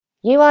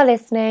You are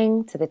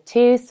listening to the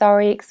Two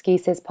Sorry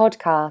Excuses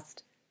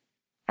podcast,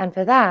 and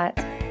for that,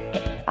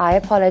 I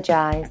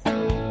apologise.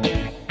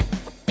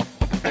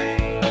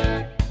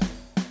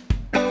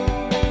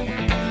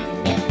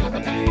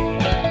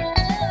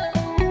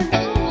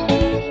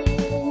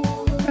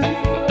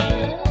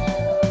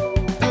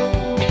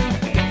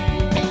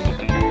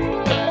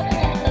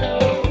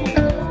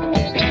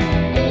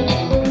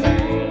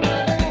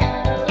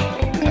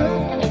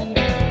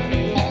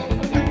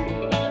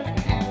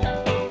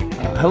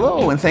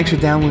 Hello, and thanks for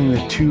downloading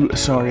the Two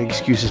Sorry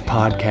Excuses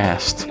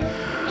podcast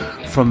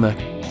from the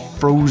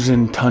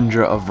frozen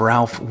tundra of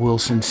Ralph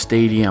Wilson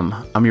Stadium.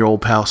 I'm your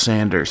old pal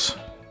Sanders.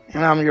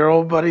 And I'm your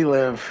old buddy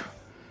Liv.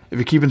 If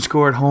you're keeping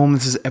score at home,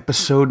 this is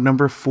episode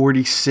number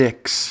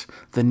 46,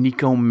 the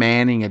Nico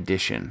Manning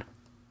edition.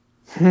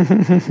 I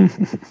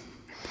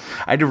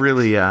had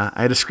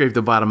to scrape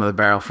the bottom of the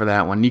barrel for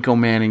that one. Nico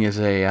Manning is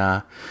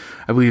I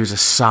believe he's a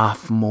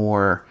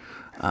sophomore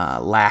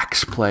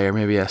lax player,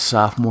 maybe a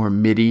sophomore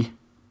midi.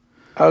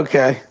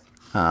 Okay.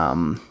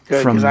 Good,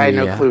 because I had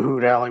no clue who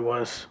the hell he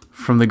was.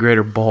 From the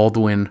greater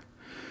Baldwin,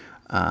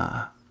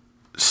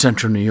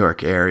 central New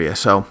York area.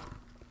 So,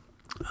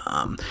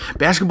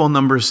 basketball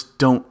numbers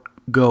don't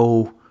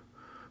go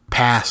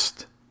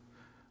past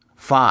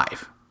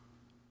 5.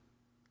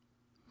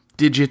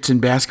 Digits in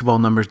basketball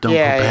numbers don't go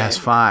past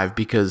 5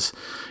 because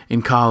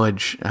in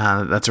college,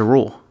 that's a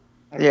rule.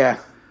 Yeah.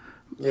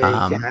 Yeah,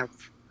 you can't have...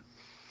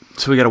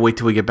 So we got to wait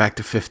till we get back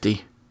to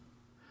 50.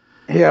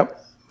 Yep.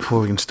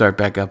 Before we can start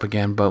back up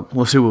again, but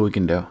we'll see what we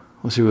can do.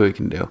 What's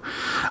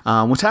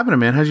happening,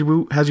 man? How's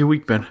your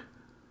week been?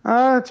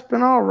 It's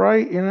been all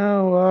right,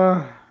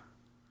 a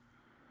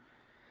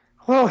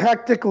little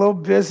hectic, a little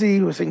busy.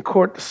 Was in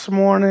court this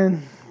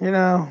morning,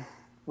 running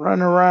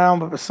around.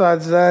 But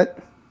besides that,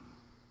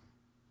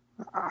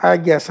 I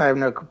guess I have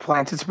no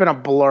complaints. It's been a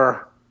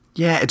blur.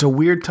 Yeah, it's a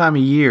weird time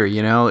of year,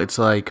 It's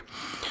like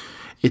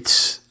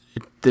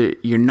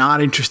you're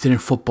not interested in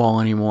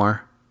football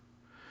anymore.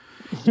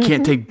 You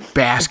can't take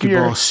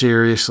basketball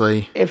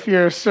seriously. If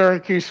you're a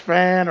Syracuse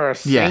fan or a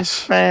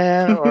Saints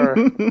fan or...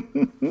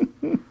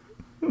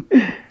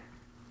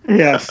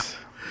 Yes.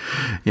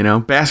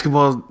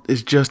 Basketball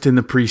is just in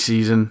the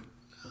preseason.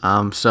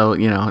 So,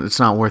 it's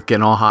not worth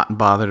getting all hot and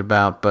bothered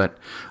about. But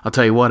I'll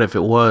tell you what, if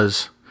it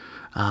was,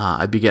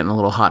 I'd be getting a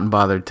little hot and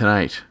bothered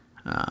tonight.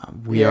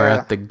 We are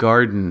at the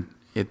Garden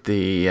at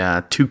the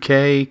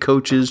 2K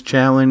Coaches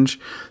Challenge,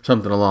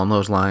 something along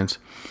those lines.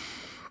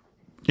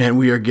 And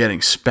we are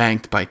getting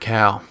spanked by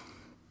Cal.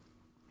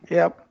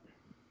 Yep.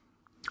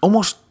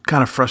 Almost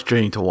kind of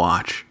frustrating to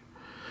watch.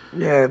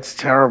 Yeah, it's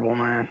terrible,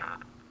 man.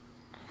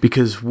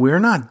 Because we're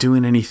not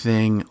doing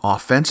anything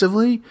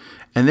offensively,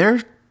 and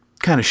they're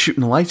kind of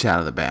shooting the lights out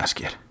of the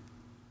basket.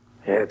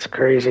 Yeah, it's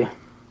crazy.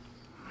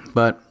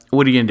 But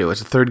what are you going to do? It's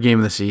the third game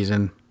of the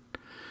season.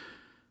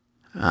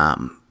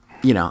 I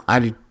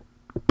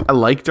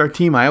liked our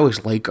team. I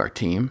always like our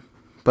team.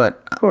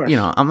 But,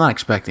 I'm not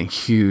expecting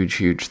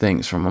huge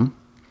things from them.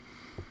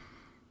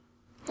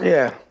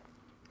 Yeah.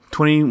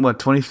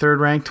 23rd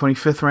ranked,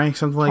 25th ranked,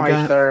 something like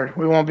that? 23rd.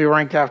 We won't be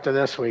ranked after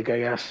this week, I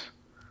guess.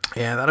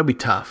 Yeah, that'll be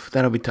tough.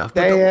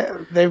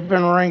 They've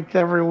been ranked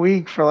every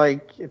week for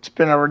it's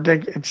been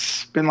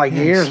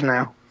years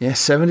now. Yeah,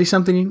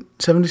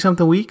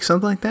 70-something weeks,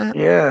 something like that?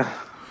 Yeah.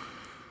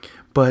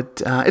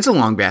 But it's a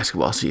long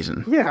basketball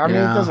season. Yeah, it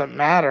doesn't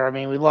matter.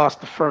 We lost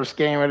the first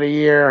game of the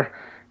year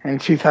in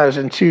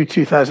 2002,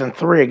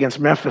 2003 against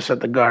Memphis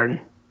at the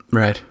Garden.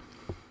 Right.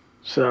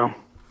 So...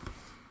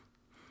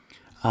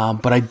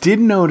 but I did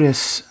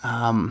notice,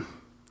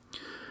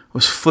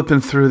 was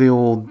flipping through the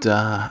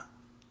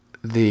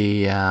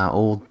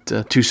old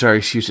Two Sorry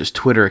Excuses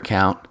Twitter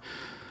account.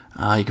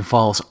 You can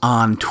follow us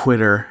on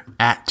Twitter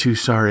at Two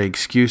Sorry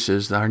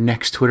Excuses. Our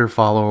next Twitter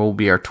follower will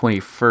be our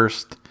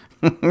 21st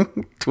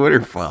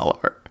Twitter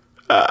follower.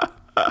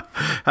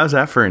 How's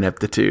that for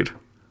ineptitude?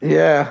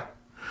 Yeah,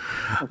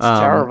 it's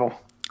terrible.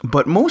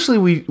 But mostly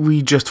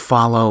we just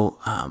follow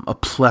a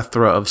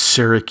plethora of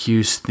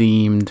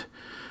Syracuse-themed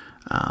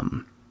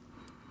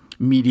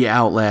media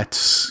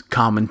outlets,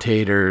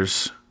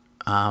 commentators.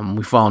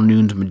 We follow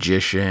Noon's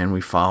Magician.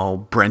 We follow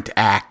Brent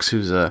Axe,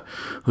 who's a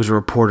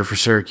reporter for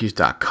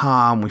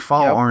Syracuse.com. We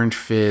follow Orange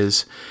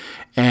Fizz,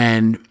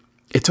 and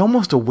it's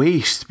almost a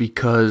waste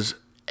because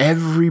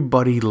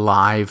everybody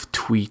live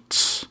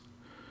tweets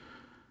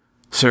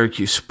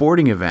Syracuse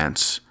sporting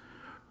events,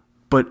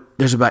 but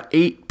there's about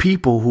 8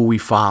 people who we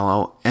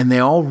follow, and they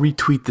all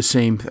retweet the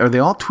same, or they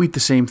all tweet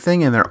the same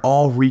thing, and they're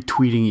all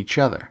retweeting each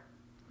other.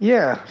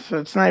 Yeah, so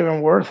it's not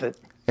even worth it.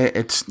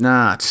 It's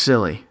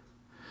silly.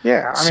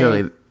 Yeah,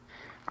 silly.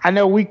 I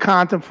know we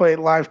contemplate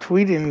live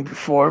tweeting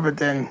before, but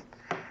then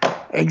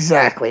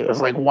exactly, it was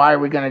like, why are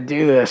we going to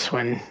do this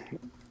when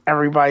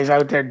everybody's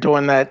out there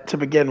doing that to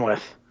begin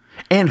with?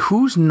 And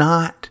who's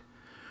not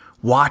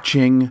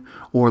watching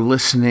or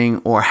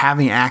listening or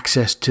having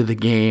access to the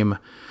game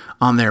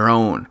on their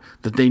own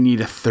that they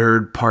need a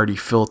third-party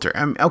filter?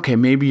 Okay,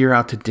 maybe you're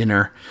out to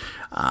dinner,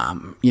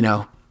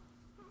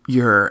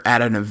 you're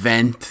at an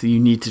event, you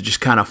need to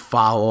just kind of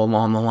follow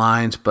along the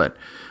lines. But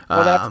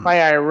well, that's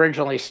why I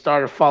originally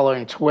started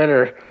following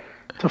Twitter,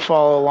 to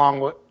follow along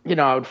with,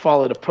 I would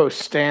follow the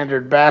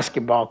post-standard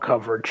basketball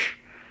coverage.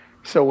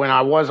 So when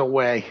I was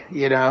away,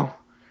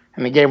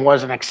 and the game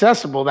wasn't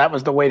accessible, that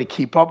was the way to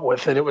keep up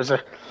with it. It was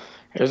a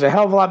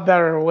hell of a lot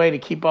better way to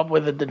keep up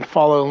with it than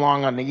follow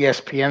along on the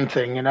ESPN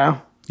thing,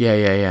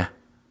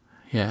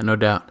 Yeah, no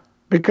doubt.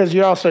 Because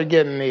you're also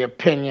getting the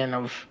opinion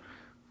of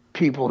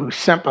people who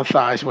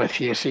sympathize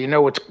with you,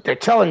 so they're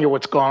telling you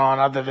what's going on,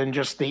 other than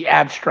just the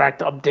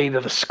abstract update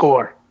of the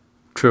score.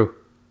 True.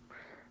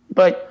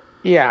 But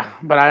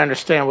I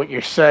understand what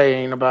you're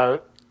saying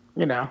about,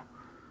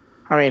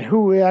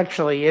 who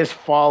actually is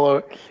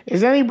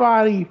is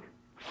anybody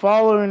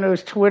following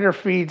those Twitter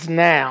feeds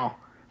now?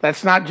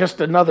 That's not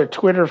just another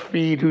Twitter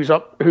feed who's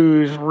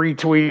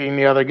retweeting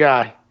the other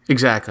guy.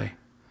 Exactly.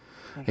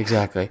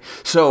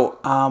 So,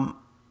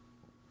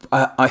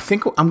 I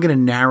think I'm going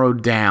to narrow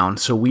down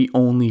so we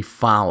only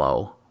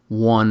follow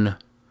one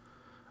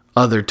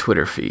other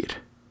Twitter feed.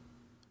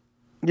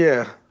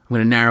 Yeah. I'm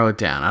going to narrow it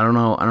down. I don't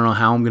know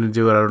how I'm going to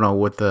do it. I don't know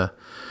what the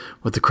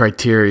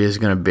criteria is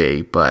going to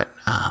be, but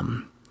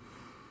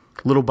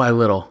little by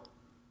little,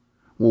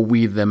 we'll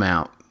weed them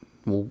out.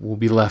 We'll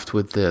be left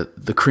with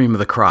the cream of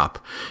the crop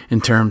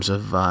in terms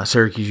of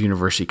Syracuse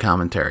University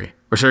commentary,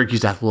 or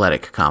Syracuse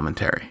athletic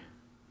commentary.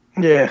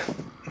 Yeah,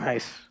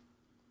 nice.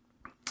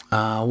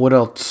 What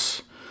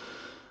else?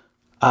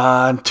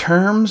 In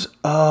terms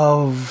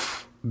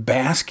of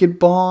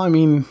basketball,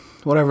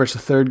 whatever. It's the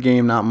third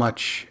game. Not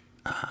much.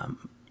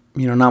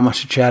 Not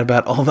much to chat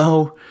about.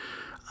 Although,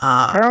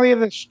 apparently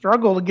they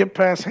struggled to get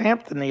past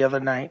Hampton the other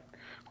night.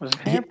 Was it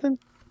Hampton?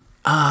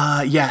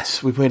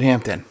 Yes, we played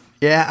Hampton.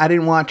 Yeah, I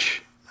didn't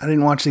watch the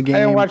game. I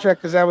didn't watch that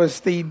because that was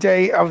the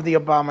day of the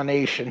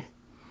abomination.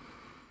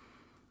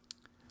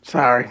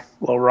 Sorry,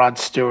 little Rod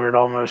Stewart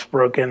almost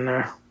broke in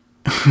there.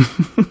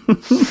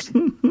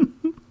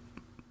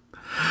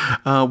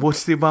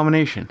 What's the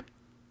abomination?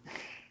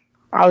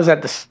 I was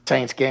at the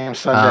Saints game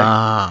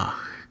Sunday.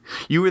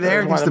 You were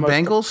there against the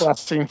Bengals?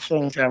 Depressing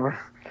things ever.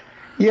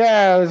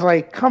 Yeah, I was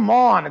like, come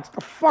on, it's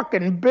the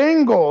fucking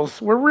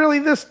Bengals. We're really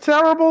this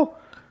terrible?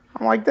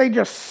 I'm like, they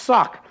just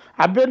suck.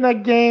 I've been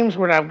at games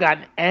where I've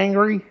gotten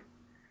angry.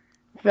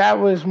 That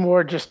was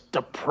more just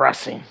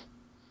depressing.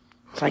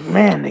 It's like,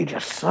 man, they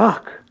just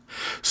suck.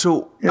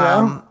 So,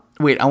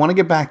 wait, I want to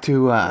get back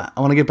to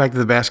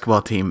the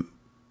basketball team,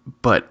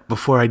 but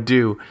before I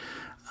do,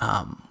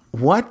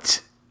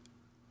 what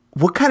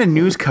kind of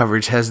news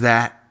coverage has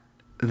that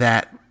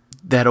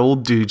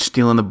old dude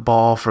stealing the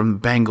ball from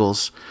the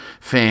Bengals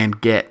fan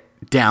get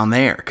down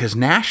there? Because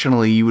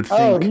nationally, you would think...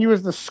 Oh, he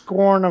was the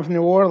scorn of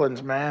New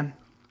Orleans, man.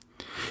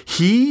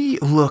 He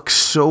looks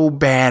so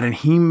bad, and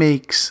he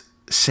makes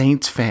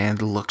Saints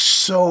fans look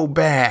so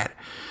bad.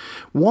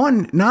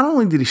 One, not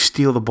only did he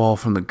steal the ball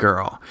from the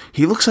girl,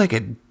 he looks like a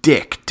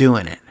dick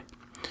doing it.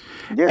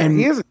 Yeah, and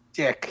he is a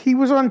dick. He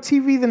was on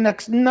TV the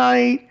next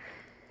night,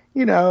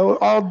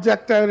 all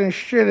decked out and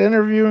shit,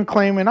 interviewing,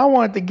 claiming, I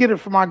wanted to get it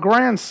for my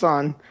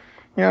grandson.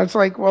 It's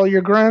like, well,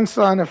 your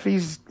grandson, if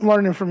he's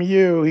learning from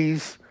you,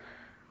 he's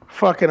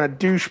fucking a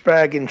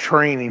douchebag in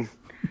training,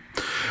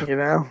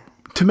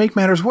 To make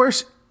matters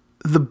worse,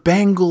 the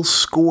Bengals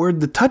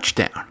scored the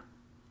touchdown.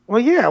 Well,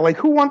 yeah, like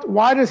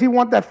why does he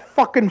want that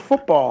fucking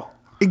football?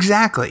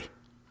 Exactly.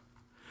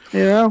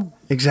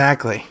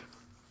 Exactly.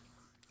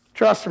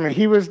 Trust me,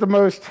 he was the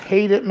most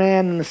hated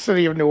man in the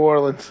city of New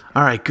Orleans.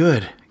 All right,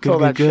 good.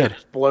 Good. Shit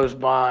just blows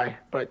by,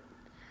 but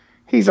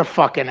he's a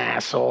fucking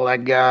asshole,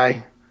 that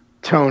guy,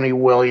 Tony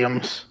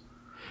Williams.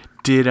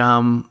 Did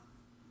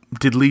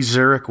Lee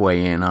Zurich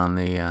weigh in on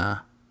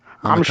the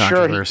I'm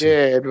sure he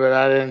did, but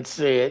I didn't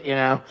see it,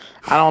 I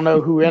don't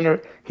know who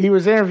he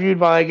was interviewed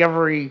by like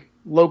every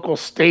local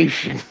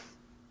station.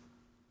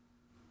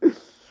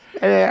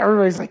 And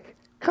everybody's like,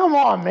 come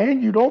on,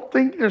 man, you don't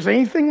think there's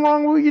anything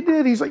wrong with what you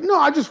did? He's like, no,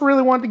 I just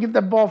really wanted to get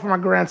that ball for my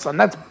grandson.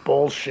 That's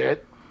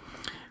bullshit.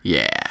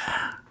 Yeah.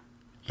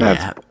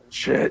 That's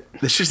bullshit.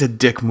 It's just a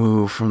dick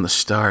move from the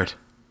start.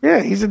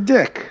 Yeah, he's a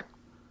dick.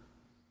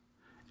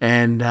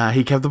 And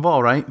he kept the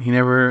ball, right? He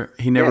never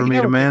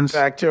made amends.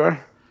 Back to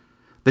her.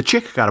 The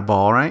chick got a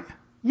ball, right?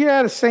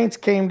 Yeah, the Saints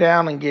came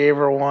down and gave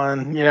her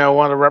one,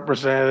 one of the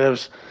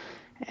representatives.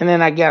 And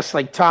then I guess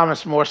like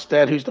Thomas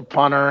Morstead, who's the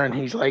punter, and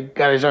he's like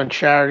got his own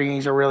charity.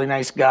 He's a really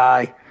nice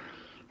guy.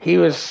 He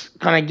was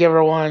going to give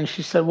her one.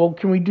 She said, well,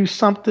 can we do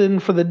something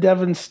for the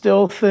Devin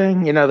Still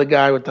thing? The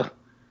guy with the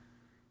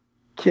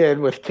kid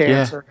with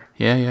cancer.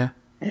 Yeah.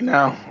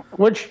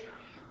 Which,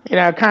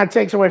 kind of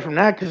takes away from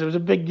that because it was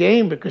a big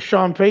game because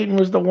Sean Payton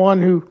was the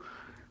one who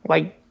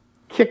like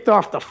kicked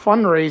off the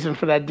fundraising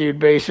for that dude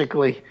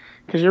basically.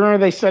 Because you remember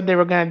they said they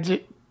were going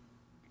to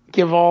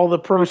give all the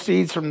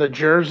proceeds from the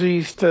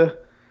jerseys to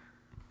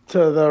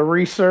the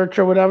research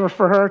or whatever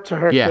for her, to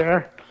her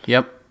care.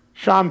 Yep.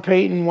 Sean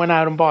Payton went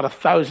out and bought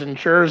 1,000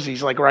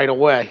 jerseys like right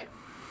away.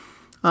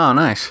 Oh,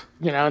 nice.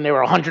 And they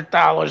were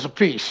 $100 a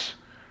piece.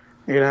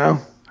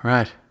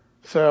 Right.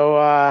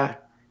 So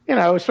It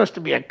was supposed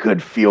to be a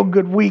good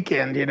feel-good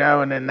weekend,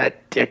 and then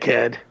that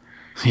dickhead.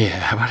 Yeah,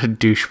 how about a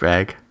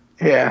douchebag?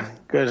 Yeah,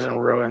 goes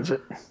and ruins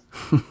it.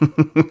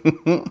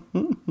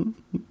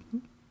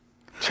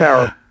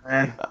 Terrible,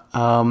 man.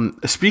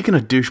 Speaking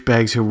of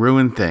douchebags who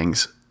ruin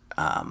things,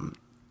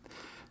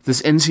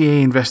 this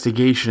NCAA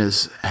investigation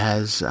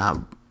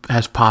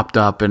has popped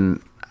up,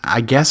 and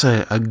I guess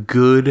a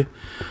good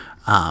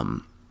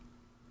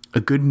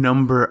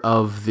number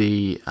of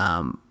the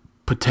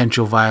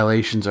potential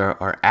violations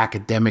are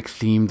academic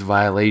themed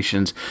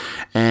violations,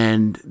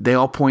 and they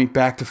all point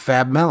back to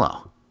Fab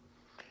Mello.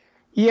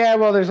 Yeah,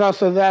 well, there's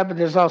also that, but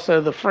there's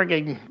also the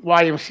frigging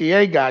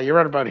YMCA guy. You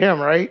read about him,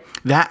 right?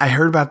 That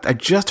I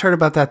just heard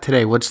about that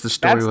today. What's the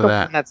story with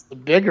that? That's the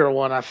bigger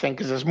one, I think,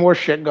 because there's more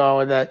shit going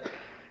with that.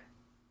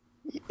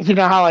 You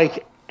know how,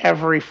 like,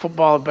 every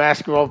football and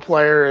basketball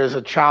player is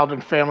a child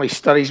and family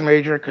studies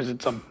major because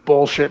it's a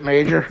bullshit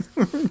major?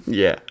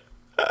 Yeah.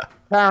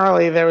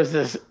 Apparently, there was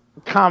this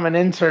common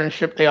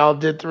internship they all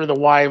did through the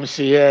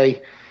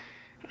YMCA,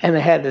 and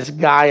they had this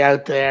guy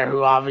out there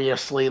who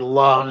obviously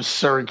loves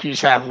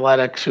Syracuse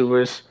athletics, who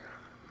was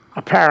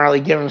apparently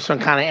given some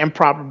kind of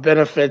improper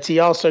benefits. He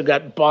also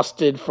got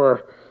busted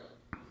for,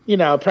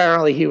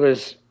 apparently he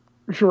was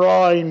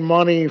drawing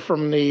money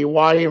from the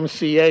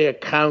YMCA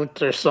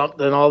account or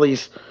something, all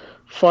these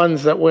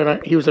funds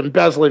that he was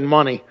embezzling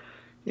money,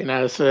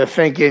 so they're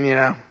thinking,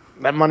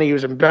 that money he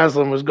was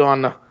embezzling was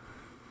going to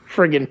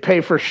friggin'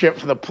 pay for shit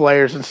for the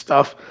players and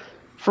stuff.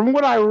 From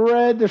what I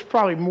read, there's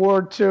probably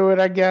more to it,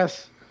 I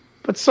guess.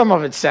 But some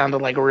of it sounded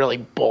like really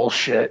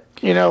bullshit.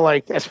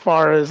 Like as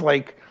far as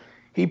like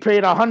he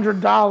paid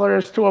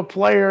 $100 to a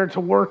player to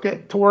work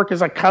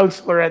as a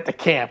counselor at the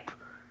camp.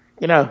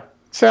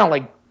 Sound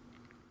like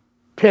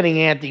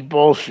penny ante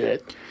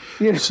bullshit.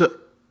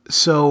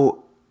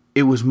 So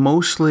it was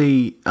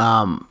mostly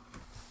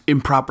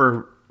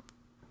improper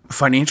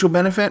financial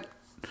benefit,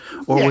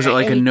 or was it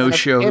like a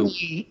no-show?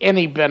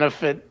 Any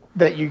benefit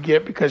that you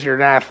get because you're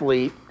an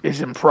athlete is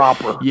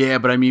improper. Yeah,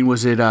 but I mean,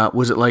 was it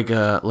like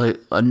a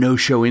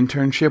no-show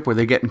internship? Were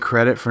they getting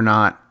credit for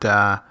not?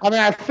 I mean,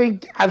 I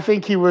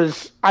think he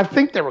was. I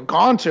think they were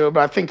gone to it, but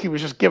I think he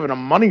was just giving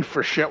them money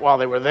for shit while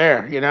they were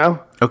there.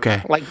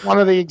 Okay. Like one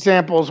of the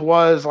examples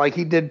was like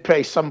he did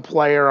pay some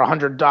player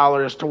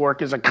 $100 to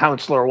work as a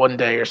counselor one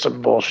day or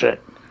some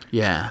bullshit.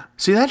 Yeah.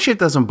 See, that shit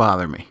doesn't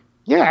bother me.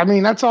 Yeah, I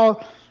mean that's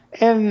all.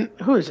 And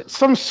who is it?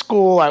 Some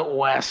school out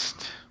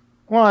west.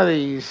 One of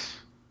these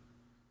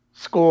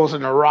schools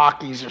in the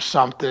Rockies or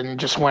something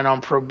just went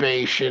on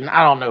probation.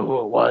 I don't know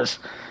who it was.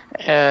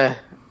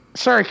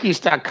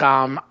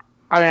 Syracuse.com.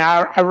 I mean,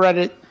 I read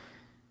it.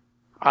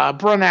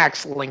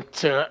 Brunax linked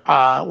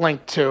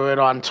to it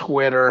on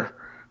Twitter,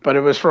 but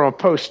it was from a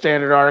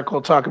Post-Standard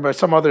article talking about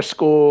some other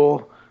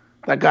school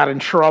that got in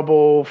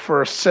trouble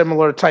for a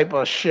similar type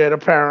of shit,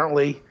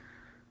 apparently,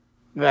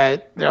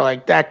 that they're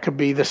like, that could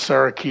be the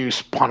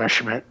Syracuse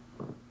punishment.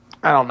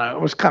 I don't know.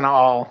 It was kind of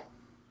all...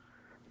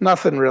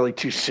 nothing really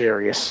too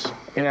serious,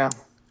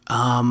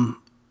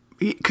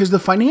 Because the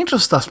financial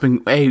stuff's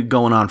been A,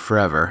 going on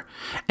forever,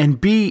 and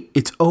B,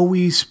 it's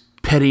always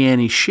petty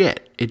ante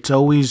shit. It's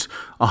always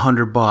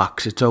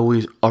 $100. It's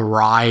always a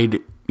ride,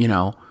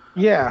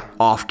 Yeah.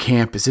 off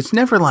campus. It's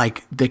never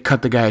like they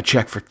cut the guy a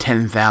check for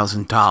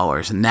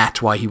 $10,000 and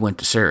that's why he went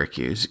to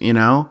Syracuse,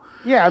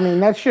 Yeah, I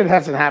mean, that shit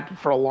hasn't happened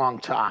for a long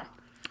time.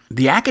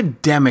 The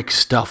academic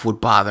stuff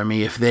would bother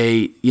me if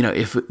they,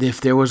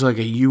 if there was like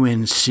a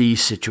UNC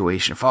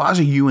situation. If I was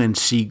a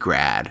UNC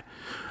grad,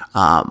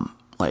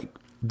 like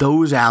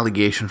those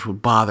allegations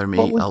would bother me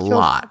a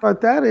lot. But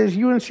that is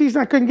UNC's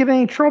not going to get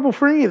any trouble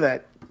for any of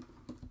that.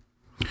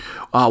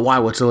 Why?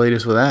 What's the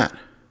latest with that?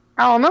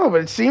 I don't know,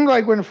 but it seemed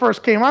like when it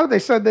first came out, they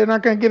said they're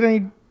not going to get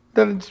any,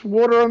 that it's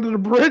water under the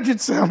bridge,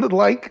 it sounded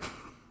like.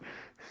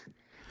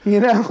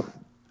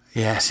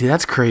 Yeah, see,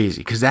 that's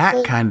crazy, because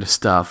that kind of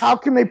stuff... How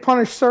can they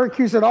punish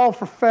Syracuse at all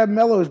for Fab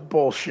Mello's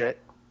bullshit?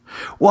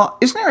 Well,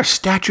 isn't there a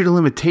statute of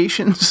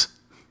limitations?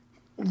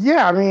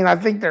 Yeah, I mean, I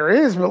think there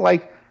is, but,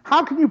 like,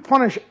 how can you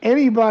punish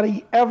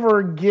anybody ever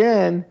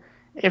again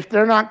if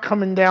they're not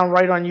coming down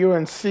right on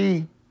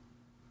UNC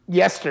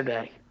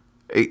yesterday?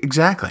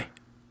 Exactly.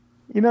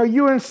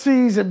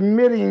 UNC's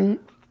admitting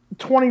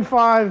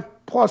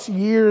 25-plus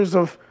years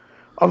of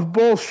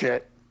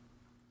bullshit.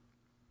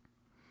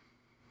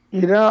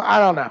 I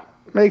don't know.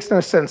 Makes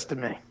no sense to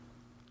me.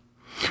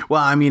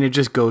 Well, I mean, it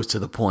just goes to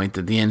the point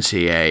that the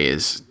NCAA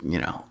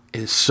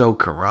is so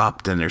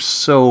corrupt and they're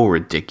so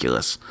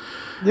ridiculous.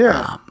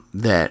 Yeah.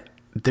 That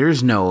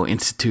there's no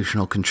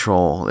institutional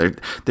control.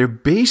 They're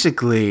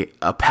basically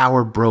a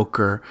power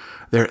broker.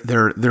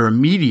 They're a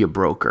media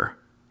broker.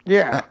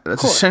 Yeah.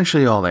 That's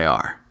essentially all they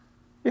are.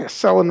 Yeah,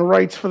 selling the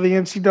rights for the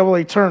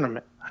NCAA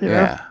tournament.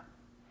 Yeah.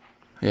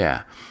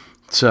 Yeah.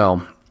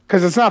 So.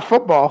 Because it's not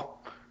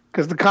football.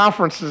 Because the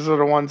conferences are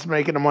the ones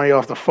making the money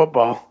off the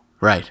football.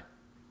 Right.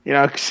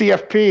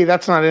 CFP,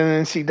 that's not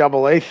an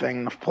NCAA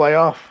thing, the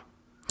playoff.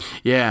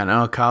 Yeah,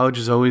 no, college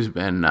has always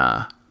been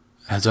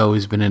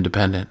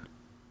independent.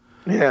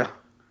 Yeah.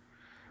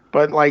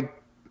 But, like,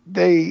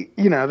 they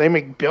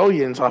make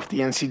billions off the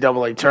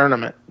NCAA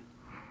tournament.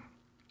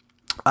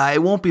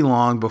 It won't be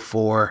long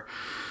before,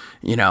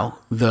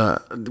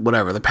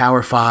 the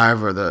Power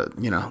Five or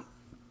the,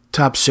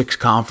 top 6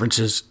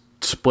 conferences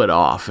split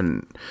off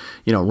and,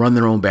 run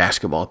their own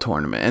basketball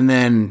tournament. And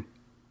then,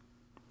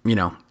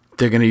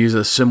 they're going to use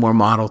a similar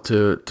model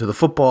to the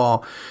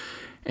football,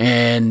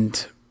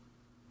 and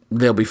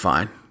they'll be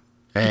fine.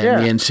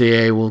 And the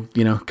NCAA will,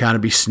 kind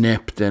of be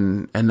snipped,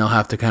 and they'll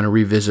have to kind of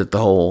revisit the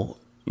whole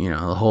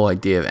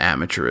idea of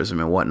amateurism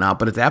and whatnot.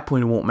 But at that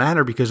point, it won't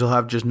matter because they'll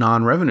have just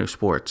non-revenue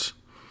sports.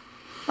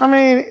 I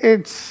mean,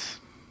 it's,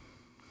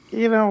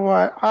 you know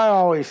what? I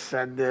always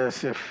said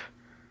this. If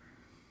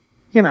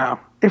you go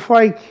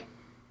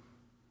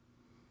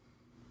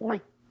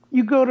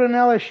to an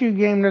LSU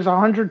game, there's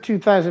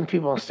 102,000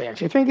 people in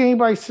stands. You think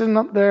anybody's sitting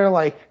up there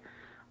like,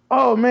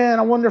 oh man,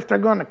 I wonder if they're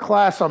going to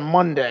class on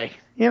Monday,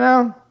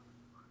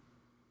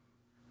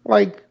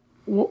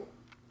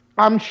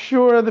 I'm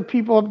sure the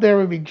people up there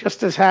would be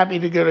just as happy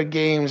to go to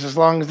games as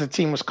long as the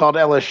team was called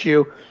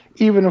LSU,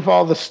 even if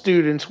all the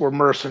students were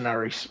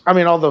mercenaries. I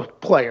mean, all the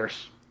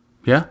players.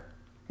 Yeah.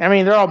 I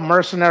mean, they're all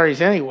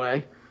mercenaries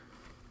anyway.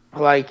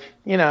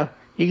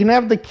 You can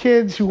have the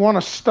kids who want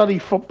to study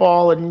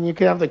football, and you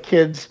can have the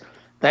kids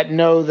that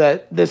know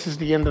that this is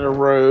the end of the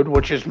road,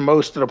 which is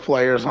most of the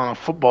players on a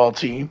football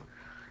team,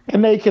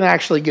 and they can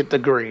actually get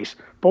degrees.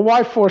 But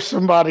why force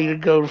somebody to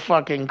go to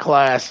fucking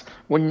class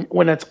when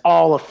it's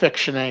all a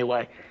fiction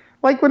anyway?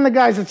 Like when the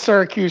guys at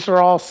Syracuse are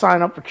all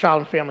signed up for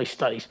child and family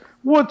studies.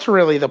 What's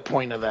really the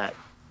point of that?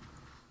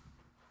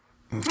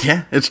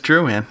 Yeah, it's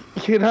true, man.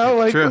 It's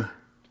true.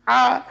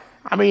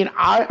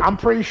 I'm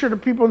pretty sure the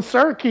people in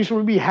Syracuse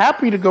would be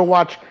happy to go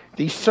watch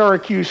the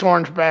Syracuse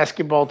Orange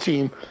basketball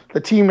team, the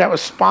team that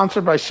was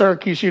sponsored by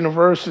Syracuse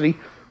University,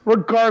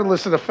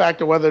 regardless of the fact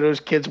of whether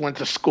those kids went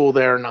to school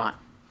there or not.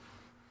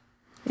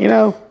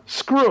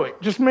 Screw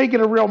it. Just make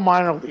it a real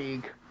minor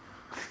league.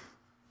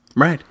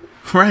 Right.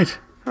 Because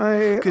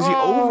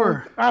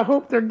I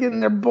hope they're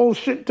getting their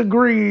bullshit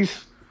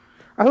degrees.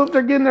 I hope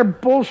they're getting their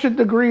bullshit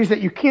degrees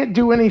that you can't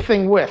do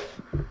anything with.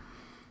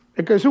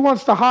 Because who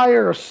wants to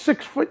hire a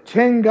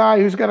 6'10" guy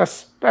who's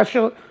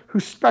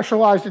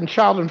specialized in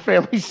child and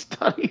family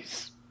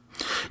studies?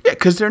 Yeah,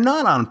 because they're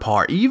not on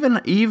par.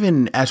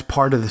 Even as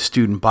part of the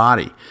student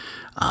body,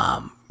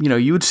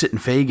 you would sit in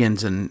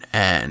Fagan's and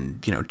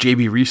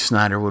J.B.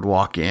 Reese-Snyder would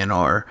walk in,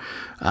 or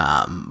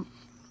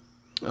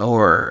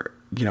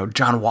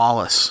John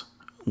Wallace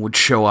would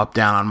show up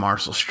down on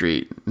Marshall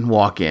Street and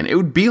walk in. It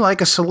would be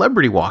like a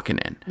celebrity walking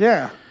in.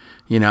 Yeah.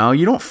 You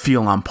don't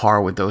feel on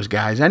par with those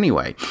guys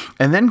anyway.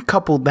 And then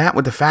couple that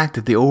with the fact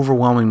that the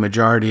overwhelming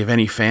majority of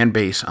any fan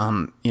base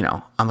on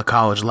the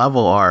college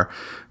level are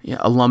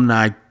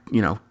alumni,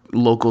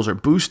 locals or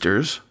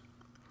boosters.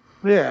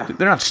 Yeah.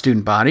 They're not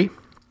student body.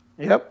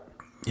 Yep.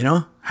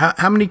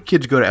 How many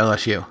kids go to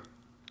LSU?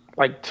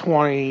 Like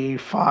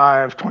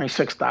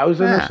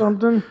 26,000 or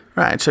something.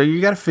 Right. So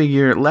you got to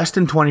figure less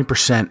than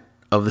 20%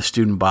 of the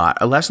student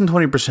body, less than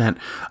 20%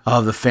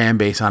 of the fan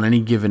base on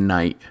any given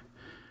night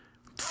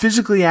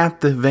physically at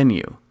the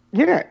venue.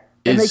 Yeah.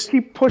 And they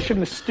keep pushing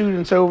the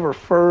students over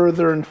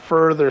further and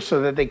further so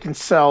that they can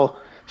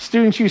sell.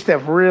 Students used to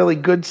have really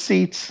good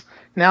seats.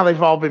 Now they've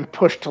all been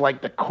pushed to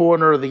like the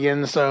corner of the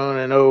end zone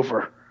and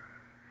over.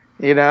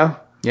 Yeah.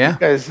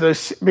 Because the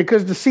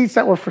seats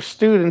that were for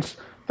students,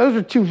 those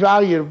are too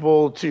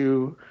valuable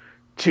to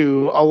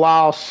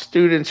allow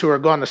students who are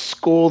going to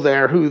school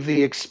there, who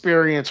the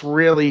experience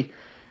really,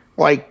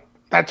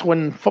 that's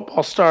when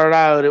football started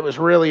out. It was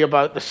really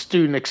about the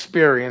student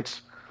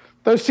experience.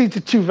 Those seats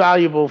are too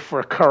valuable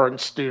for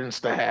current students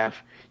to have.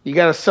 You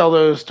got to sell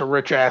those to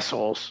rich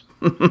assholes.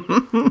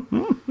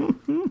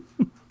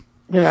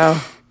 Yeah,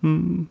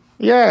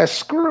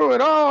 screw it.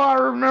 Oh, I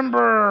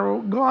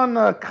remember going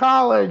to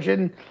college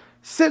and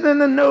sitting in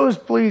the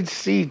nosebleed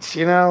seats.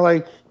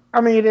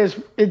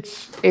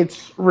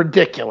 It's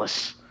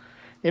ridiculous.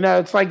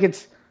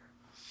 It's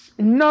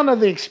none of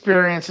the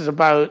experience is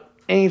about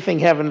anything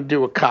having to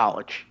do with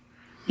college.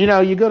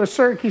 You go to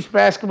Syracuse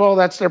basketball,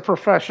 that's their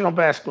professional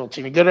basketball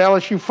team. You go to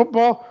LSU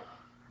football,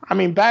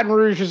 Baton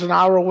Rouge is an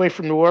hour away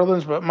from New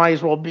Orleans, but might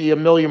as well be a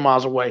million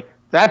miles away.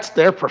 That's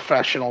their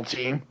professional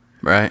team.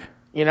 Right.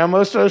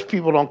 Most of those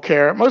people don't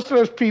care. Most of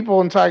those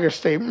people in Tiger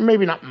State,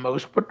 maybe not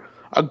most, but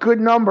a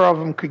good number of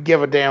them could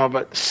give a damn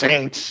about the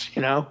Saints,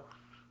 They're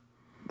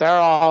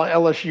all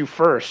LSU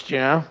first,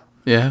 Yeah.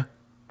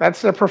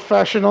 That's their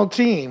professional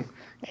team.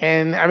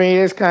 And,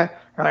 it's kind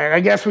of, I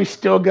guess we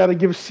still got to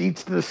give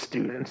seats to the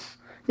students.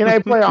 They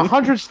play a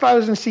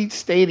 100,000 seat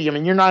stadium,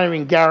 and you're not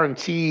even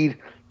guaranteed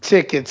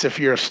tickets if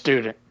you're a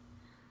student.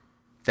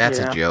 That's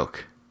a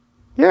joke.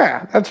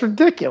 Yeah, that's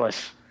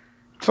ridiculous.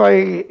 It's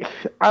like,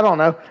 I don't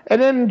know.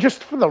 And then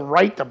just for the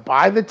right to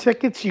buy the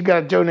tickets, you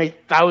got to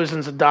donate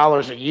thousands of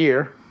dollars a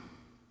year.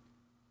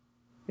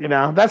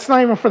 That's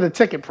not even for the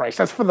ticket price.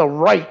 That's for the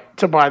right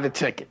to buy the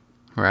ticket.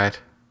 Right.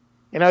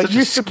 It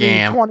used to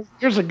be 20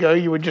 years ago,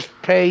 you would just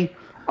pay,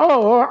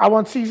 I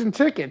want season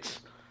tickets.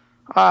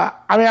 I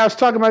mean, I was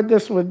talking about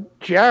this with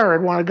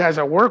Jared, one of the guys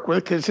I work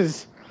with,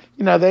 because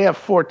they have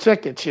 4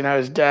 tickets,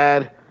 his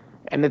dad,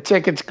 and the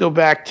tickets go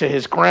back to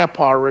his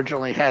grandpa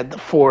originally had the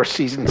 4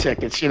 season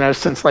tickets,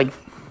 since like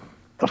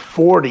the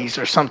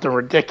 40s or something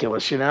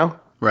ridiculous,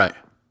 Right.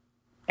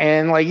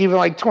 And like even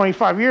like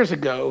 25 years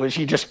ago, it was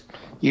you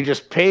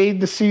just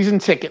paid the season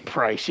ticket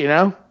price,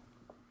 And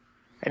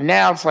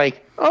now it's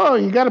like, oh,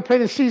 you got to pay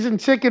the season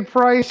ticket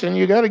price, and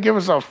you got to give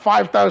us a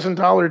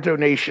 $5,000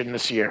 donation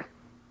this year.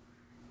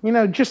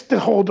 Just to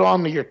hold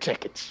on to your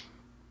tickets.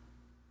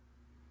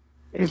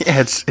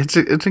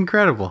 It's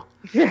incredible.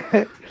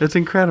 Yeah. It's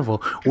incredible.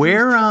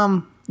 Where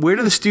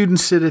do the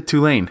students sit at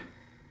Tulane?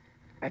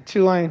 At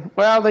Tulane?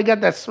 Well, they got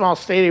that small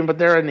stadium, but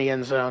they're in the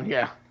end zone,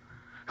 yeah.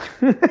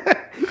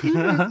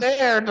 Even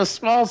there, the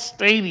small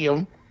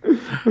stadium,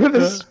 with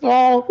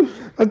a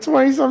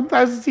 20-some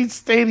thousand seat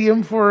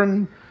stadium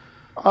for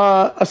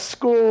a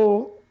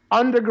school,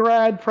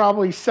 undergrad,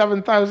 probably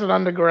 7,000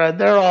 undergrad,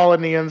 they're all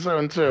in the end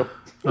zone too.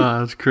 Oh,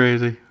 that's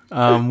crazy.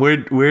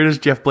 Where does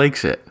Jeff Blake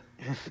sit?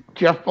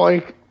 Jeff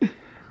Blake?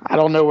 I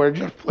don't know where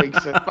Jeff Blake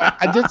sits. But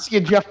I did see a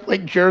Jeff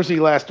Blake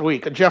jersey last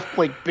week, a Jeff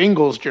Blake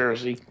Bengals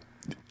jersey.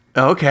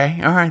 Okay,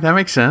 all right, that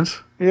makes sense.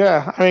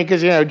 Yeah, I mean,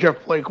 because,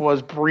 Jeff Blake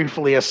was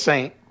briefly a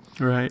Saint.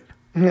 Right.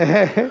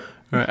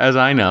 As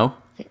I know.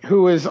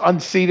 Who was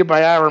unseated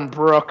by Aaron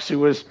Brooks, who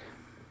was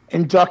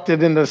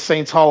inducted into the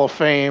Saints Hall of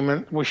Fame.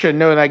 And we should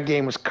know that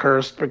game was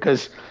cursed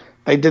because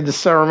they did the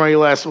ceremony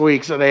last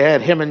week, so they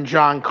had him and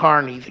John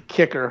Carney, the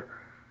kicker,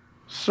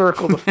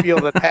 circle the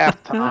field at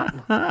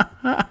halftime.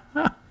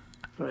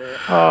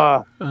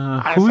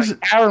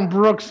 Aaron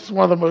Brooks is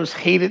one of the most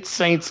hated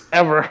Saints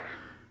ever.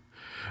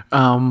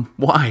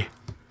 Why?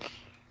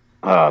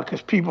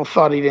 Because people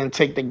thought he didn't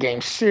take the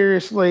game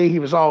seriously. He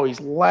was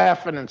always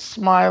laughing and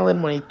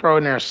smiling when he threw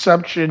an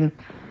interception.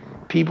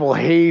 People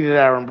hated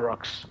Aaron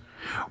Brooks.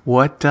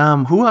 What?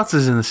 Who else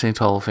is in the Saints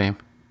Hall of Fame?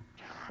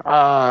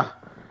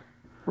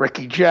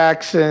 Ricky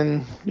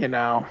Jackson.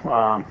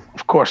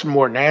 Of course,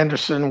 Morton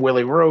Anderson,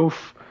 Willie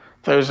Roof.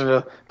 Those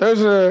are.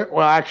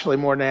 Well, actually,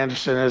 Morton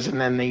Anderson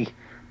isn't in the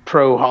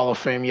Pro Hall of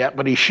Fame yet,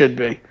 but he should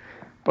be.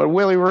 But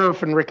Willie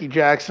Roof and Ricky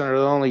Jackson are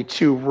the only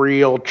 2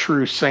 real,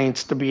 true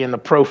Saints to be in the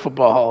Pro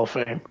Football Hall of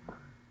Fame.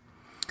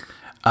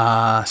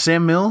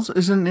 Sam Mills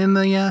isn't in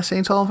the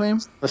Saints Hall of Fame?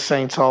 The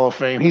Saints Hall of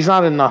Fame. He's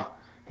not in the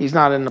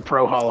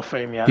Pro Hall of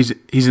Fame yet.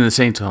 He's in the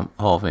Saints Hall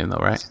of Fame, though,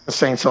 right? The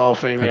Saints Hall of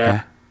Fame, okay.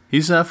 Yeah.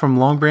 He's from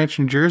Long Branch,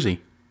 New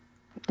Jersey.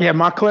 Yeah,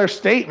 Montclair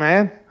State,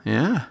 man.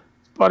 Yeah.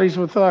 Buddies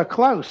with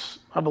Klaus,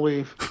 I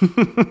believe.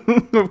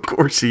 Of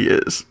course he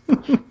is.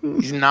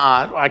 He's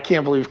not. I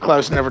can't believe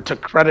Klaus never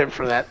took credit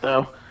for that,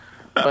 though.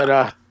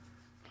 But,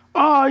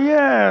 oh,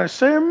 yeah,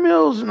 Sam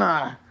Mills and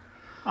I.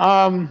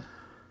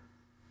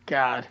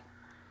 God.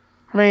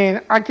 I mean,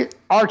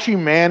 Archie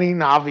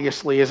Manning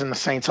obviously is in the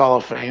Saints Hall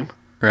of Fame.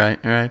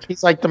 Right.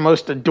 He's like the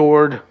most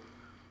adored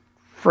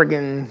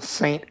friggin'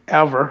 Saint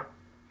ever.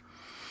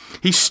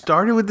 He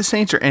started with the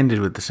Saints or ended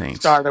with the Saints?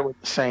 Started with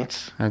the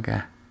Saints.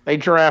 Okay. They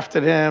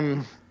drafted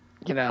him,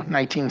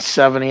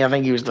 1970. I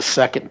think he was the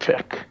second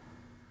or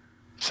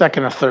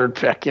third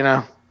pick,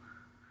 And,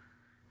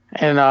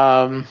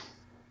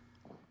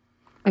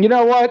 you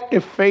know what?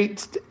 If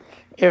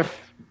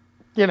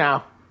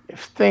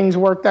things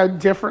worked out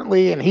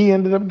differently and he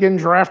ended up getting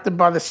drafted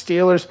by the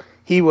Steelers,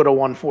 he would have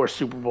won 4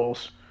 Super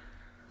Bowls.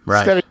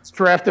 Right. Instead, he was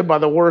drafted by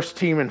the worst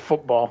team in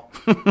football.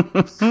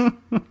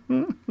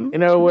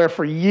 Where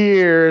for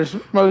years,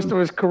 most of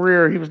his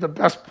career, he was the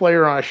best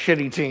player on a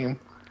shitty team.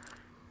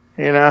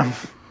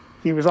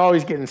 He was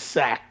always getting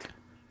sacked.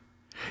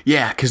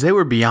 Yeah, because they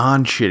were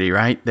beyond shitty,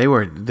 right? They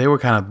were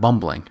kind of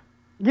bumbling.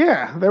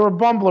 Yeah, they were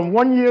bumbling.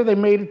 One year they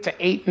made it to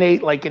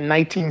 8-8, like in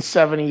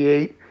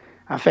 1978,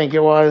 I think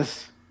it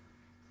was,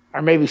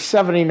 or maybe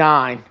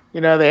 79.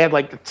 They had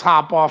like the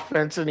top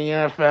offense in the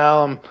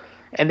NFL,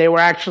 and they were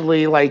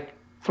actually like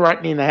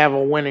threatening to have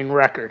a winning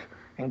record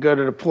and go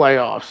to the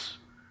playoffs.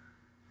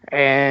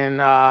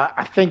 And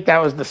I think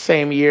that was the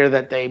same year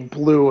that they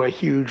blew a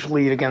huge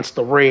lead against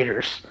the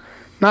Raiders.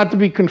 Not to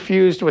be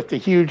confused with the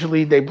huge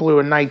lead they blew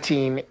in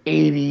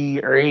 1980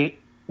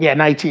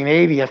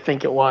 1980, I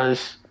think it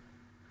was.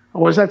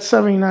 Or was that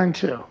 79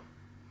 too?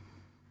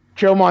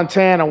 Joe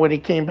Montana, when he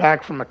came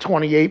back from a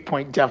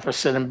 28-point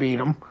deficit and beat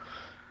him.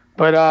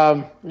 But,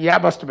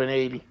 it must have been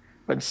 80.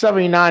 But in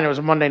 79, it was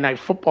a Monday Night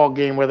Football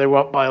game where they were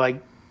up by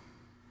like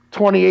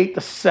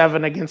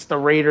 28-7 against the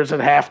Raiders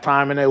at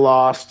halftime, and they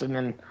lost.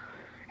 And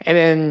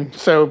then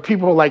so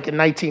people like in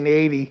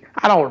 1980,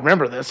 I don't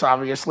remember this,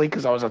 obviously,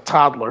 because I was a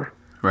toddler.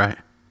 Right.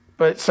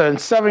 But so in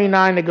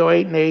 79, they go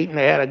 8-8, and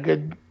they had a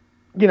good,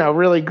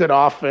 really good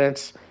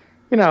offense.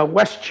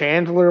 Wes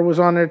Chandler was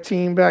on their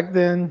team back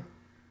then.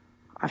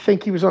 I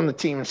think he was on the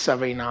team in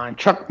 79.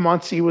 Chuck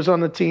Muncie was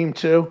on the team,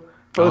 too.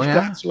 Both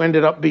guys who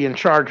ended up being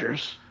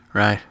Chargers.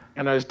 Right.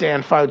 And those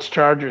Dan Fouts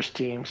Chargers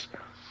teams.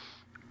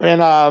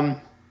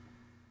 And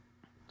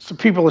so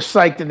people are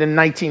psyched that in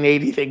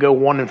 1980 they go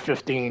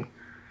 1-15.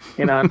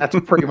 And that's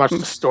pretty much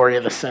the story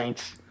of the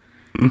Saints.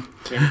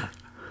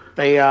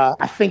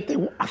 I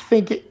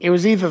think it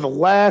was either the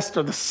last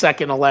or the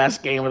second to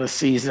last game of the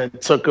season.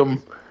 It took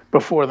them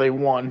before they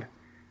won.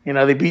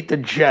 They beat the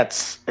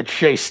Jets at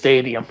Shea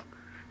Stadium.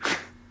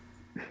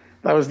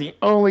 That was the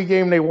only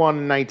game they won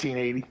in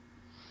 1980.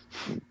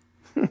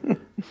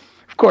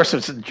 Of course,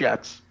 it's the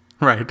Jets.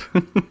 Right.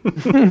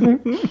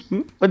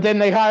 But then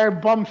they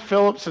hired Bum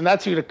Phillips, and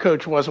that's who the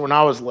coach was when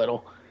I was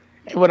little.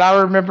 And what I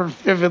remember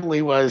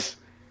vividly was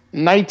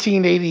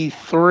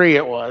 1983.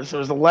 It was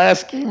the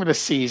last game of the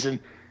season.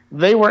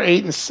 They were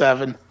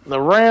 8-7.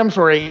 The Rams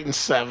were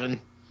 8-7,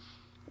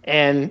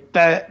 and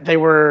that they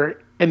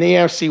were in the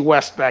AFC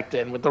West back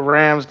then with the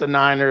Rams, the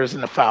Niners,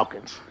 and the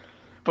Falcons.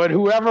 But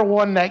whoever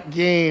won that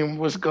game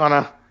was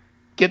gonna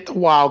get the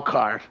wild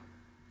card.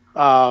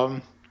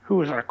 Who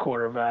was our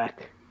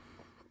quarterback?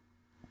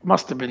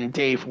 Must have been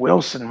Dave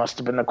Wilson. Must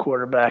have been the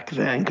quarterback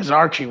then, because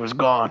Archie was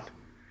gone.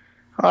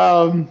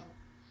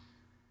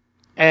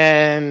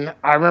 And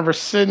I remember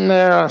sitting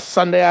there on a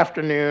Sunday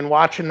afternoon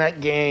watching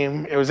that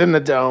game. It was in the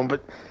Dome,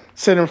 but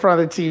sitting in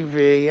front of the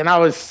TV, and I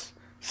was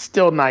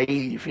still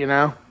naive,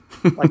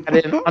 Like, I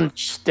didn't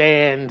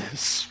understand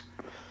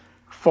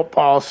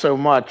football so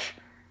much.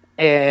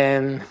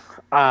 And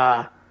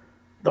the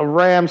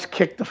Rams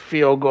kicked the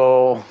field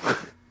goal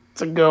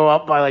to go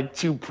up by like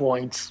 2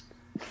 points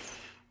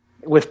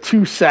with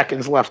 2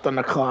 seconds left on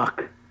the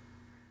clock.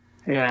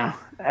 Yeah,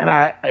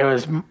 and it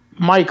was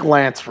Mike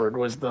Lansford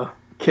was the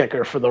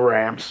kicker for the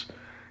Rams.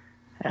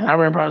 And I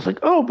remember I was like,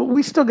 oh, but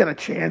we still got a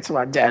chance. And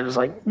my dad was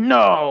like,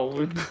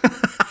 no.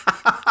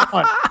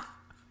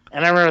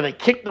 And I remember they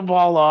kicked the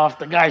ball off.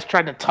 The guys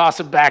tried to toss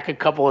it back a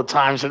couple of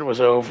times, and it was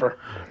over.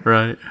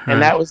 Right.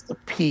 And that was the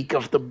peak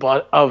of the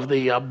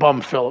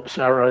Bum Phillips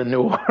era in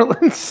New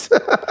Orleans.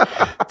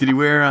 Did he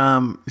wear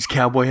his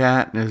cowboy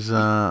hat and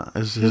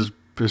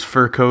his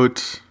fur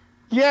coats?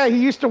 Yeah, he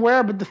used to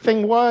wear it, but the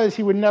thing was,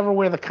 he would never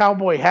wear the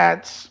cowboy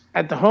hats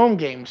at the home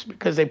games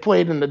because they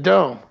played in the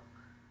Dome.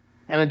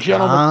 And a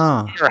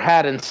gentleman wear a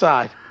hat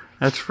inside.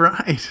 That's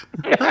right.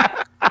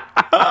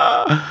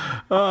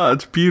 Oh,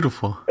 it's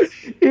beautiful.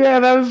 Yeah,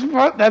 that was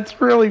fun. That's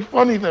really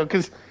funny though,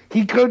 because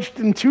he coached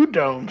in 2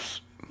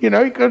 domes. He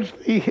coached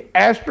the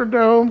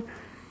Astrodome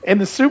and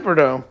the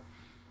Superdome.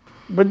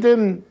 But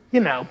then,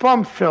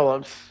 Bum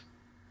Phillips,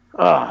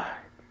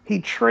 he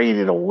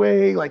traded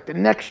away, like the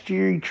next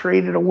year he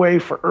traded away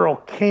for Earl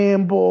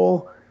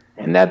Campbell,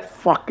 and that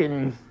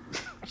fucking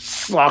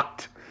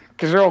sucked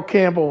because Earl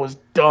Campbell was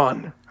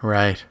done.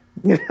 Right.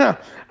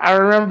 I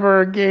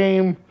remember a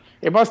game.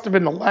 It must have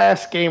been the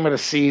last game of the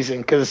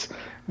season because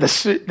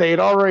they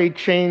had already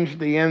changed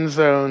the end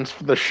zones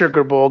for the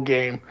Sugar Bowl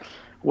game,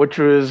 which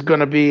was going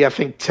to be, I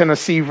think,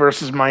 Tennessee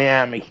versus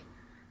Miami.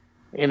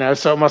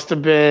 So it must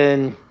have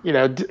been,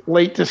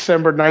 late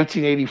December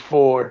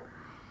 1984,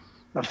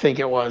 I think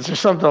it was, or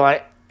something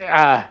like.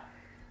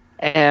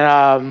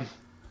 And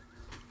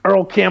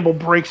Earl Campbell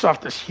breaks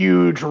off this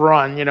huge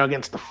run,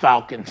 against the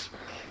Falcons.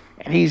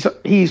 And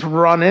he's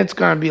running. It's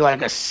going to be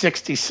like a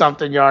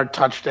 60-something yard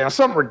touchdown,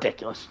 something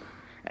ridiculous.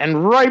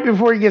 And right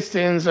before he gets to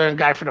the end zone, a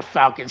guy for the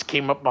Falcons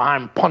came up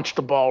behind and punched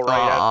the ball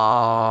right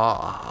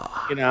out.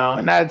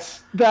 And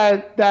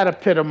that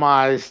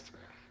epitomized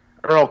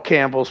Earl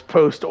Campbell's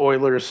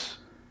post-Oilers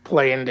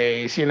playing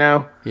days,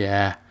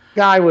 Yeah.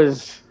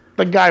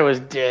 The guy was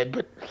dead,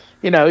 but,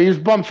 he was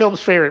Bum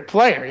Phillips' favorite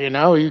player,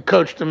 He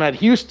coached him at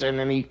Houston,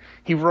 and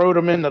he rode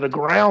him into the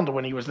ground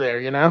when he was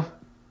there,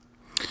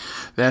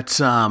 That's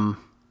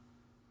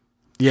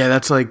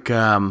that's like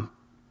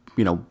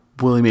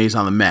Willie Mays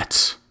on the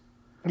Mets.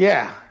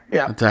 Yeah.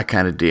 That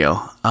kind of deal.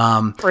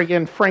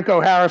 Friggin' Franco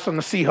Harris on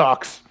the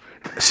Seahawks.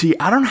 See,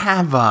 I don't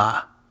have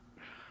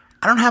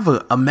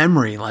a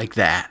memory like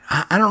that.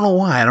 I don't know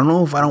why. I don't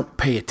know if I don't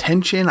pay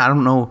attention. I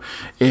don't know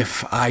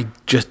if I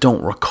just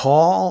don't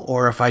recall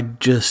or if I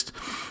just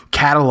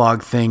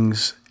catalog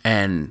things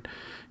and,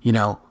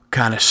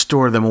 kind of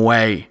store them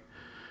away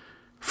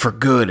for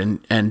good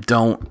and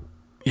don't,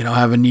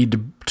 have a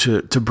need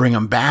to bring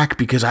them back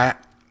because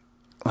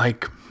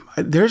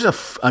there's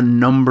a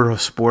number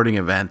of sporting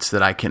events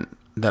that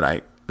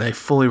I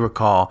fully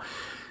recall,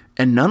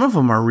 and none of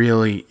them are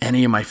really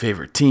any of my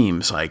favorite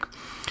teams. Like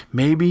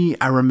maybe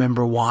I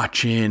remember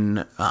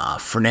watching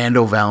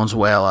Fernando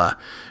Valenzuela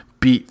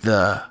beat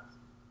the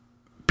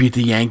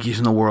Yankees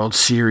in the World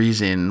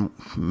Series in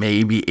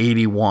maybe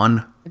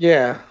 81.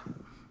 Yeah.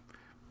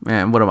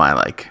 Man, what am I,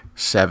 like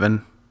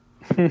 7?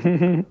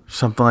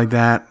 Something like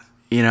that.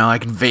 I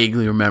can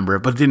vaguely remember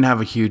it, but it didn't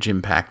have a huge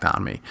impact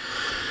on me.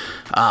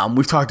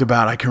 We've talked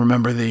about, I can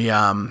remember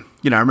I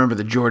remember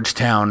the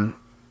Georgetown,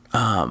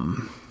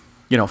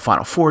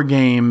 Final Four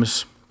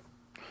games.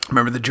 I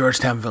remember the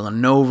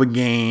Georgetown-Villanova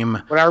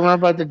game. What I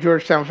remember about the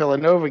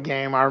Georgetown-Villanova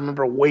game, I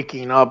remember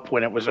waking up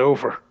when it was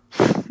over.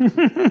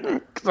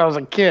 Because I was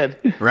a kid.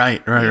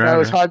 Right. It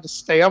was hard to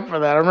stay up for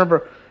that.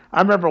 I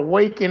remember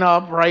waking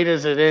up right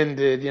as it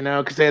ended,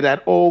 because they had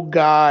that old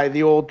guy,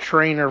 the old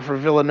trainer for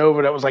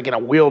Villanova that was like in a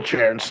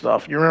wheelchair and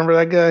stuff. You remember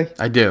that guy?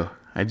 I do.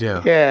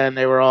 Yeah, and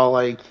they were all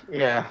like,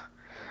 yeah.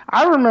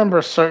 I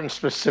remember certain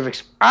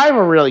specifics. I have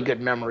a really good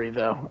memory,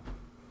 though.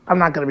 I'm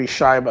not going to be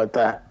shy about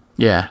that.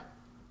 Yeah.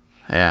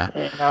 Yeah.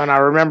 And I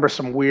remember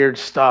some weird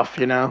stuff,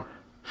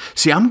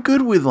 See, I'm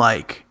good with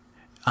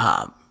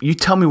you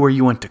tell me where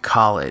you went to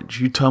college.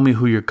 You tell me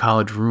who your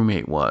college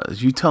roommate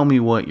was. You tell me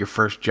what your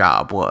first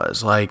job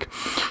was.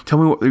 Tell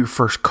me what your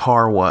first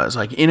car was.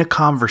 In a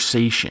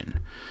conversation.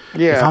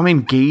 Yeah. If I'm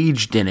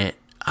engaged in it,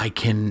 I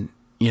can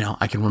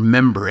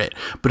remember it.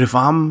 But if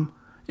I'm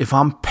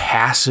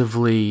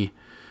passively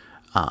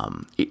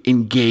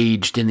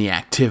engaged in the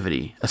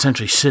activity,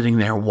 essentially sitting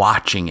there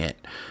watching it,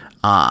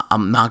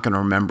 I'm not going to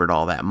remember it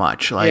all that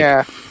much.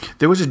 There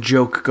was a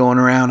joke going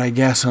around, I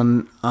guess,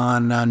 on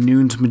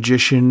Noon's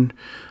Magician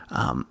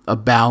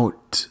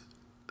about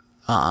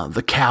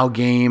the cow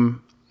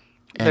game.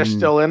 They're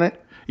still in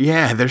it?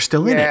 Yeah, they're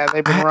still in it. Yeah,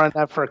 they've been running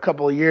that for a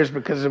couple of years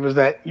because it was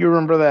that. You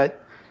remember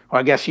that? Well,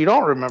 I guess you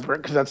don't remember it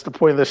because that's the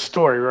point of this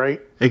story,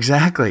 right?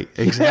 Exactly.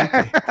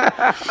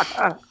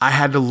 I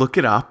had to look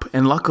it up,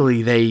 and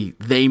luckily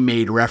they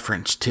made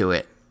reference to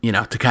it,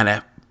 to kind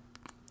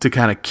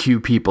of cue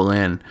people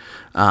in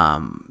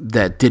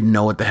that didn't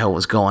know what the hell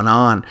was going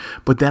on.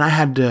 But then I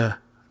had to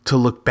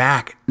look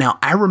back. Now,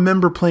 I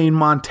remember playing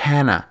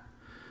Montana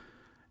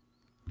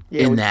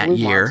in that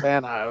year.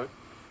 Montana out.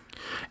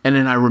 And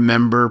then I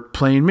remember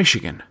playing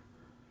Michigan.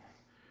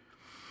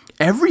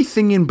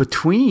 Everything in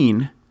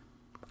between,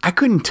 I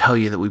couldn't tell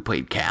you that we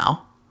played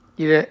Cal.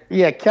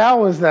 Yeah,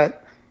 Cal was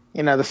that,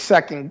 the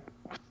second,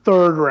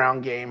 third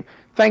round game.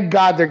 Thank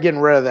God they're getting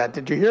rid of that.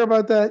 Did you hear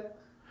about that?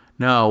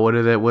 No,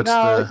 over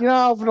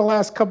the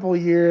last couple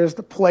of years,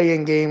 the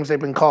play-in games, they've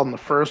been called in the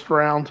first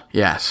round.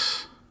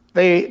 Yes.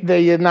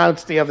 They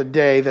announced the other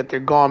day that they're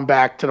going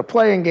back to the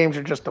play-in games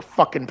are just the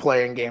fucking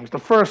play-in games. The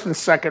first and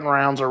second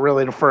rounds are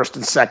really the first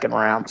and second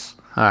rounds.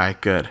 All right,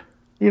 good.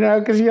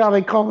 Because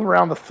they call the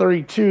round the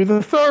 32,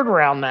 the third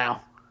round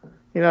now.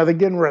 They're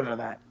getting rid of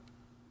that.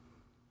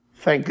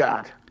 Thank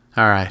God.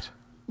 All right.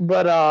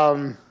 But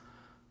I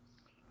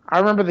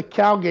remember the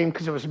Cal game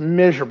because it was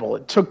miserable.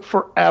 It took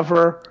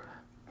forever.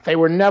 They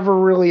were never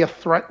really a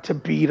threat to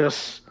beat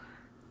us.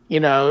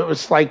 It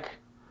was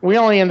we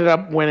only ended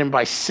up winning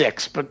by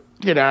 6, but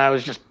it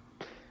was just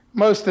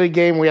most of the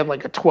game we had a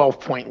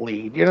 12-point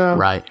lead.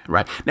 Right.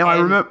 Now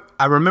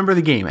I remember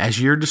the game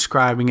as you're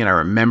describing it. I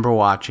remember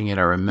watching it.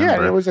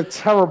 Yeah, it was a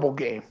terrible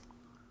game.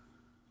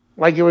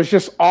 It was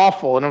just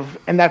awful,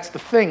 and that's the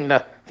thing.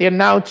 The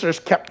announcers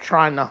kept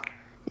trying to,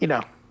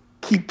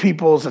 keep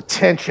people's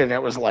attention.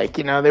 It was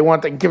they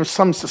want to give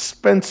some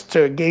suspense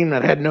to a game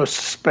that had no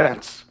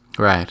suspense.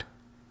 Right.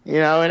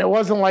 And it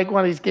wasn't like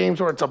one of these games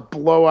where it's a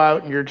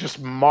blowout and you're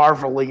just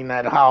marveling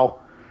at how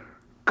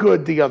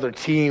good the other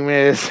team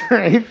is or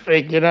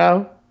anything, It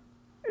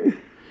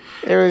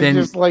was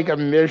just a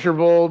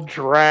miserable,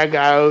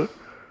 drag-out,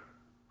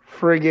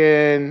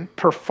 friggin'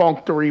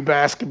 perfunctory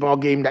basketball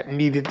game that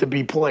needed to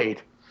be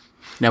played.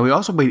 Now, we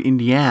also played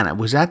Indiana.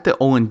 Was that the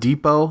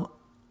Oladipo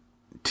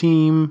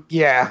team?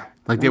 Yeah.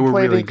 They were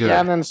really good. We played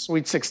Indiana in the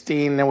Sweet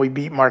 16, then we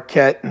beat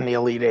Marquette in the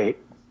Elite 8.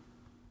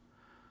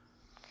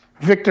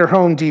 Victor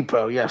Home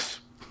Depot,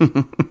 yes.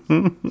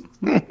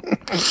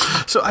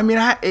 So,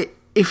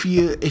 if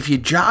you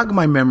jog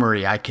my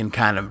memory, I can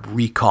kind of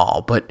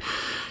recall. But,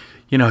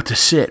 to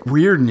sit,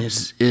 Reardon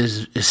is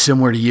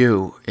similar to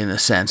you in the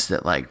sense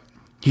that,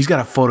 he's got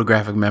a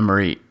photographic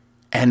memory,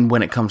 and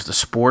when it comes to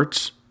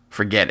sports,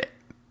 forget it.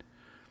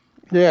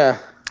 Yeah.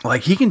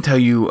 He can tell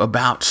you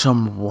about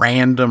some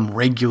random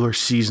regular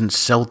season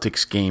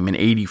Celtics game in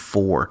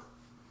 '84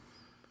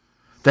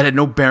 that had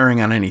no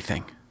bearing on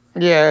anything.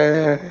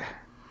 Yeah.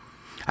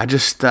 I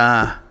just,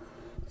 I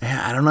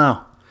don't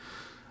know.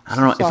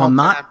 If I'm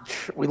not...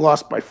 We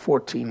lost by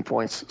 14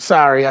 points.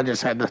 Sorry, I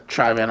just had to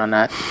chime in on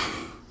that.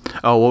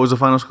 Oh, what was the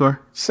final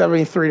score?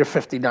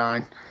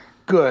 73-59.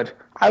 Good.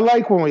 I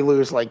like when we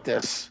lose like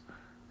this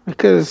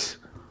because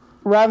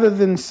rather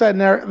than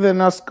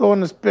us going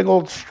this big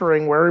old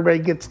string where everybody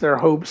gets their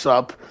hopes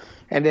up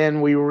and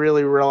then we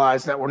really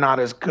realize that we're not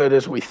as good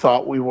as we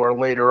thought we were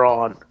later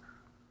on.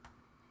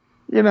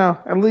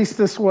 At least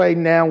this way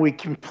now we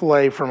can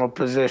play from a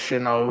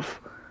position of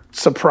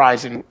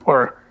surprising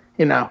or,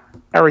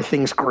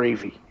 everything's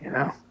gravy,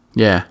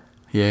 Yeah.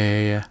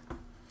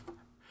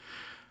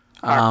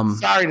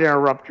 Sorry to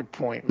interrupt your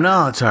point.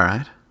 No, it's all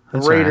right. The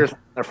Raiders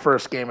their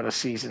first game of the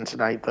season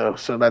tonight, though,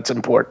 so that's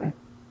important.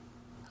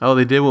 Oh,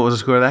 they did? What was the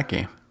score of that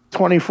game?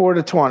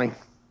 24-20.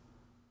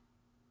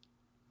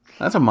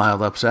 That's a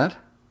mild upset.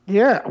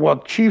 Yeah, well,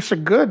 Chiefs are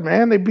good,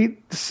 man. They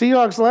beat the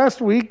Seahawks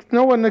last week.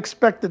 No one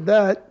expected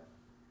that.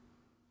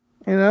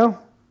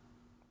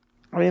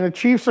 The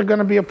Chiefs are going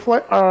to be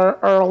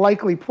are a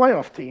likely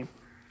playoff team,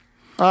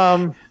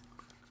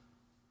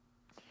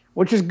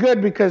 which is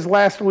good because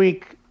last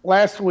week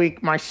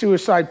my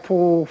suicide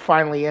pool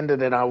finally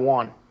ended and I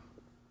won.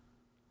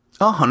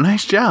 Oh,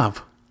 nice job.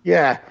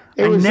 Yeah.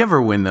 I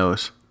never win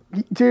those.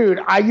 Dude,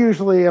 I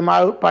usually am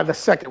out by the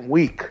second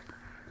week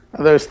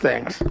of those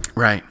things.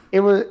 Right.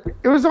 It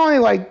was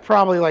only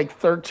probably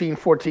 13,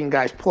 14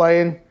 guys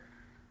playing,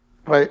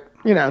 but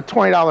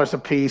 $20 a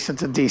piece.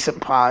 It's a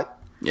decent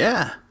pot.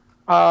 Yeah.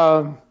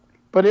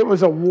 but it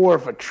was a war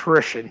of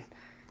attrition.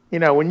 You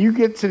know, when you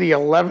get to the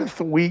 11th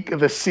week of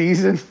the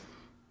season,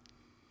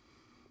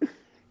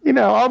 you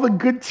know, all the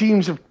good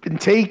teams have been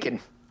taken.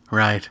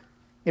 Right.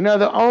 You know,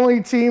 the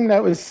only team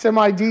that was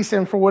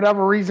semi-decent for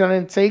whatever reason, I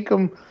didn't take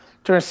them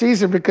during the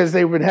season because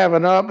they've been having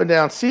an up and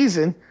down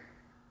season.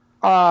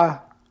 So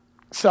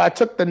I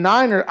took the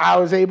Niners. I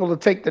was able to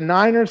take the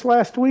Niners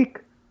last week,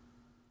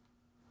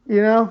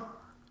 you know,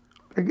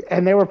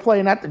 and they were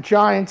playing at the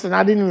Giants, and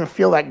I didn't even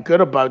feel that good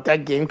about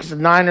that game because the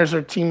Niners are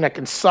a team that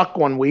can suck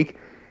one week.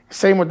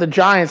 Same with the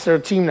Giants. They're a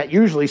team that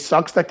usually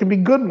sucks that can be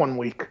good one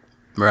week.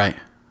 Right.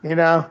 You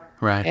know?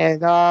 Right.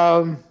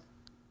 And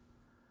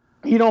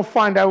you don't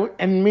find out,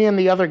 and me and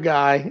the other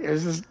guy,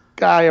 is this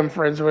guy I'm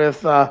friends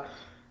with,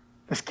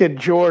 this kid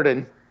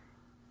Jordan.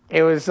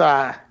 It was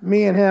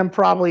me and him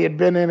probably had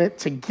been in it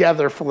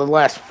together for the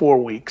last 4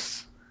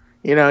 weeks.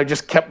 You know, it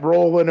just kept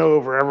rolling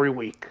over every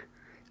week.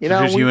 You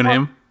know, just you and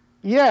him?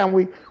 Yeah,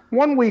 and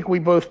 1 week we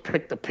both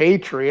picked the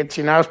Patriots.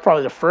 You know, it was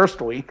probably the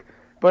first week.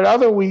 But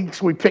other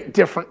weeks we picked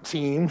different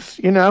teams,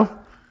 you know.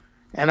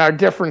 And our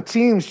different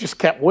teams just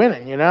kept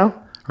winning, you know.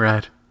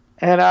 Right.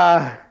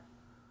 And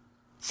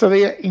so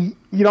you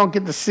don't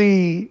get to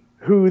see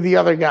who the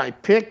other guy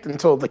picked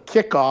until the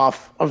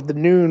kickoff of the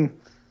noon,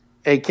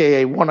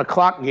 a.k.a. 1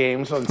 o'clock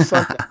games on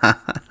Sunday.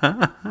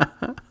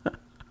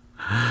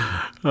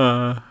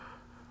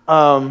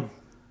 All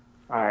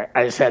right,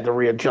 I just had to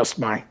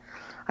readjust I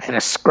had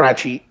a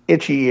scratchy,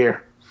 itchy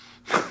ear.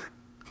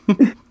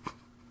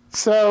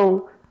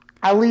 So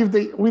we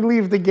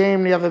leave the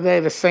game the other day,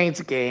 the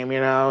Saints game, you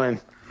know,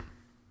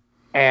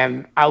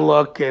 and I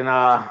look and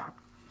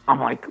I'm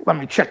like, let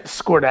me check the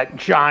score of that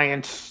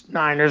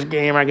Giants-Niners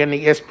game. I get in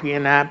the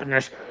ESPN app, and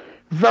there's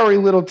very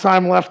little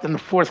time left in the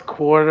fourth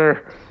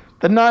quarter.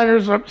 The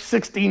Niners are up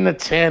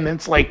 16-10.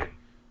 It's like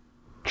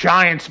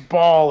Giants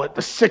ball at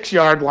the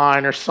 6-yard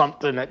line or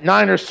something. At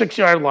Niners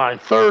 6-yard line,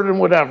 third and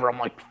whatever. I'm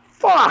like,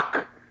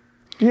 fuck.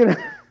 You know?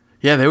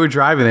 Yeah, they were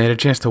driving. They had a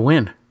chance to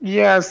win.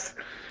 Yes.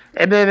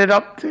 And then it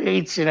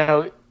updates, you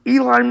know,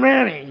 Eli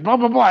Manning, blah,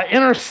 blah, blah,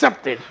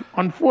 intercepted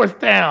on fourth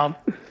down.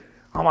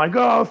 I'm like,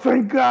 oh,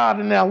 thank God.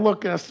 And now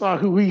look, and I saw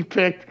who he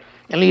picked.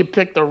 And he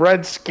picked the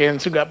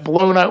Redskins, who got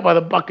blown out by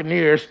the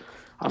Buccaneers.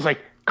 I was like,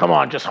 come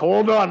on, just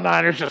hold on,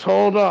 Niners, just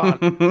hold on.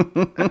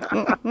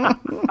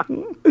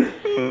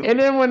 And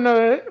then when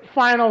the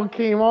final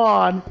came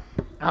on,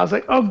 I was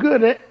like, oh,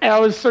 good. And I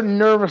was so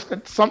nervous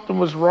that something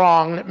was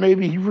wrong, that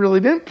maybe he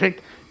really didn't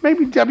pick.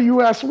 Maybe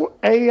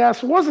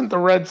WSAS wasn't the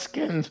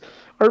Redskins.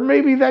 Or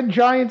maybe that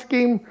Giants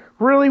game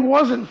really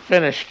wasn't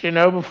finished, you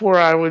know, before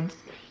I went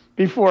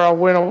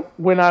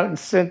out and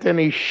sent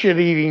any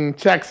shit-eating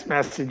text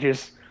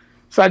messages.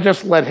 So I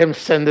just let him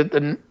send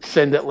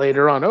it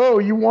later on. Oh,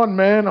 you won,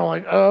 man. I'm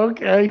like, oh,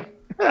 okay.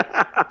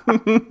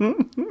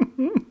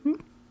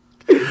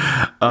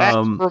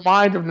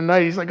 Remind him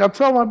tonight. He's like, I'll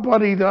tell my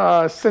buddy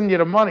to send you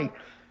the money.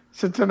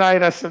 So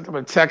tonight I sent him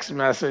a text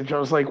message. I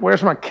was like,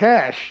 where's my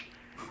cash?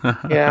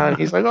 Yeah, and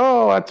he's like,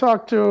 oh, I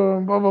talked to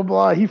him, blah, blah,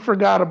 blah. He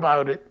forgot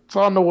about it. It's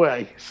on the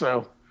way.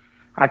 So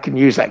I can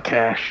use that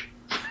cash.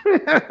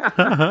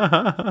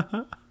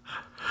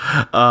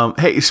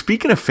 Hey,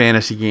 speaking of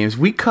fantasy games,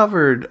 we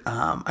covered,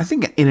 I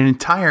think, in an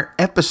entire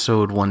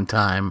episode one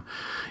time,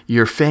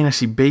 your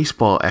fantasy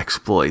baseball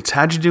exploits.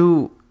 How'd you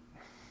do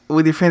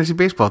with your fantasy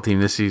baseball team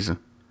this season?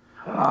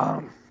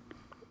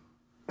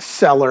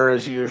 Seller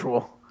as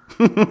usual.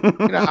 You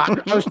know,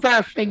 I was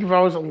trying to think if I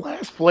was in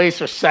last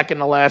place or second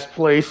to last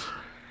place.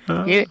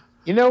 You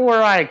know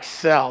where I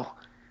excel?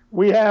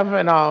 We have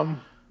an I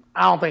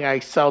don't think I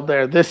excelled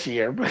there this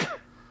year, but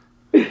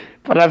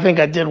I think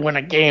I did win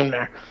a game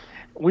there.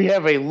 We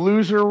have a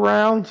loser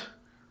round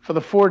for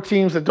the 4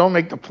 teams that don't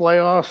make the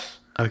playoffs.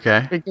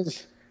 Okay.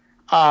 Because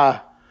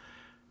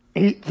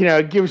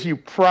it gives you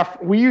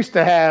we used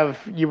to have,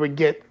 you would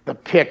get the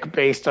pick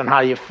based on how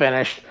you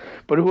finished,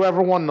 but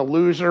whoever won the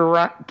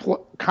loser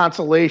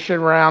consolation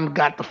round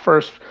got the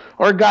first,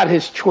 or got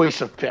his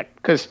choice of pick,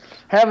 because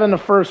having the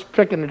first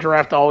pick in the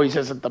draft always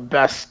isn't the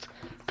best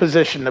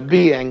position to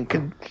be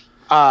in,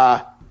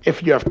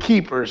 if you have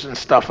keepers and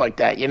stuff like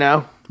that, you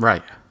know?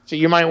 Right. So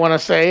you might want to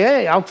say,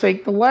 hey, I'll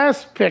take the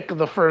last pick of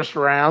the first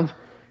round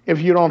if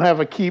you don't have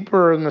a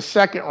keeper in the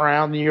second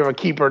round and you have a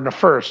keeper in the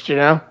first, you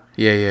know?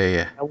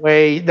 Yeah. That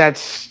way,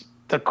 that's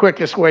the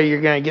quickest way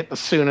you're going to get the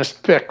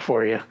soonest pick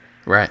for you.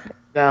 Right.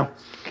 Now,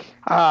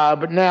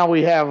 but now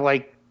we have,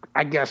 like,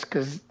 I guess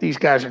because these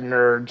guys are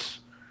nerds,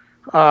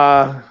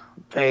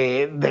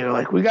 they're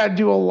like, we got to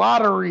do a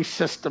lottery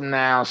system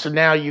now. So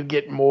now you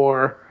get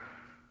more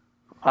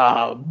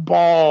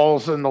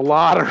balls in the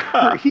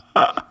lottery.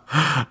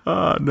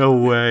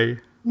 No way.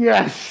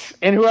 Yes,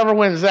 and whoever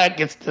wins that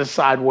gets to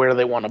decide where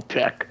they want to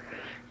pick.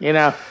 You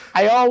know,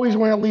 I always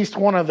win at least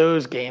one of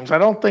those games. I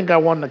don't think I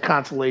won the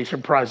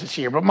consolation prize this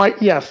year, but my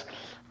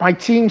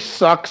team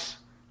sucks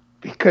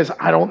because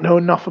I don't know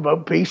enough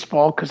about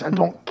baseball because I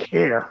don't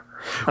care.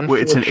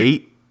 Wait, it's an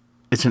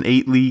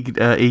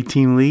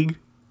 8-team league?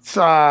 It's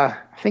I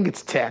think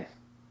it's 10.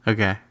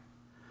 Okay.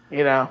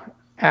 You know,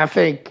 I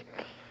think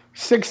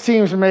 6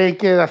 teams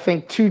make it. I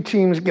think 2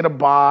 teams get a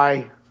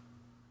bye.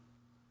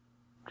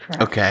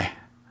 Okay.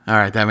 All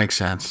right, that makes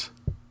sense.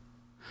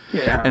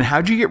 Yeah. And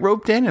how'd you get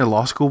roped in at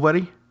law school,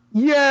 buddy?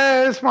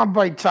 Yeah, it's my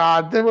buddy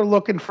Todd. They were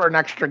looking for an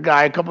extra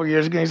guy a couple of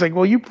years ago. He's like,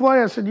 "Well, you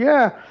play?" I said,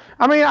 "Yeah."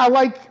 I mean,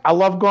 I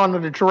love going to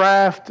the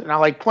draft, and I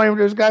like playing with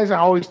those guys. I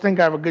always think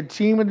I have a good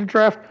team in the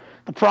draft.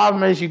 The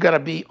problem is you got to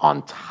be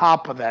on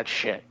top of that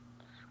shit,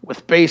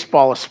 with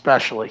baseball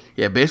especially.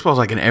 Yeah, baseball's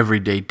like an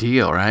everyday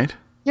deal, right?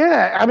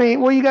 Yeah, I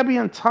mean, well, you got to be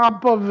on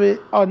top of it,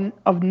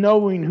 of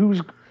knowing who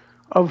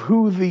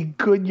the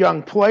good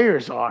young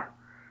players are.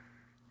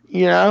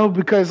 You know,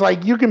 because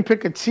like you can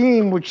pick a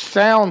team which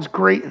sounds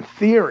great in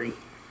theory,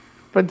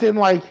 but then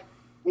like,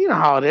 you know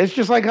how it is,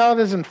 just like how it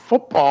is in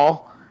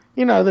football.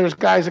 You know, there's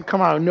guys that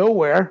come out of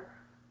nowhere.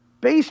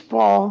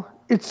 Baseball,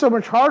 it's so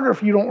much harder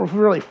if you don't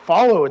really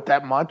follow it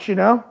that much, you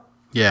know?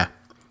 Yeah.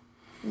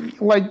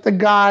 Like the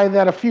guy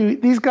that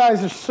these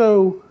guys are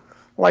so,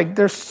 like,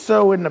 they're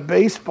so into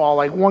baseball.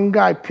 Like one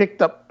guy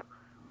picked up,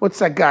 what's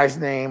that guy's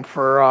name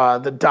for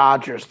the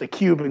Dodgers, the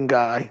Cuban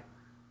guy?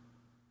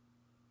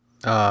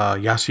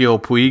 Yasiel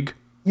Puig?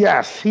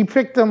 Yes, he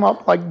picked him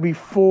up like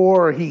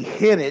before he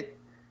hit it,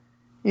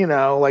 you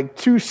know, like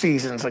 2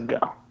 seasons ago.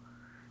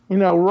 You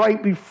know,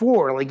 right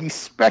before, like he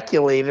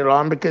speculated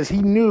on because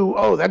he knew,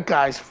 oh, that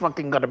guy's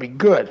fucking gonna be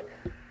good.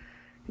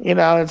 You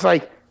know, it's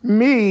like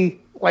me,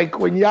 like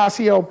when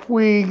Yasiel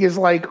Puig is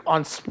like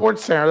on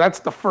SportsCenter, that's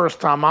the first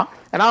time and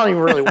I don't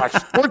even really watch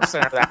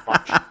SportsCenter that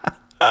much.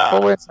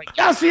 But when it's like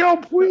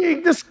Yasiel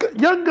Puig, this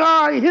young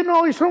guy hitting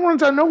all these home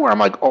runs out of nowhere, I'm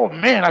like, oh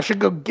man, I should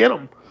go get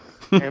him.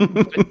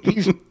 And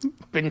he's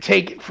been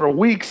taken for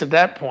weeks at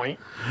that point.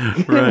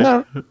 Right.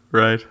 Know?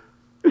 Right.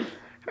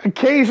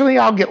 Occasionally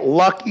I'll get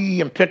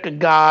lucky and pick a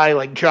guy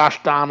like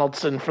Josh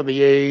Donaldson for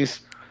the A's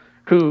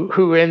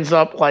who ends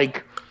up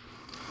like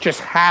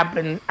just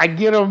I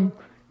get him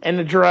in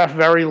the draft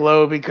very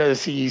low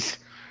because he's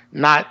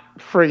not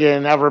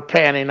friggin' ever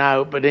panning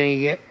out, but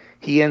then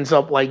he ends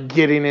up like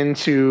getting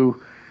into,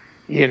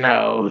 you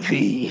know,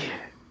 the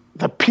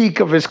peak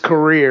of his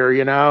career,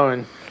 you know,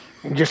 and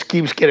just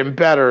keeps getting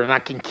better, and I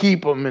can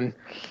keep him, and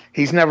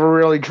he's never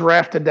really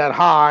drafted that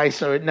high,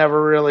 so it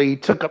never really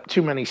took up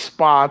too many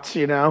spots,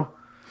 you know?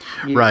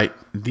 Right.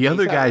 The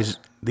other guys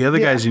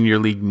in your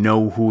league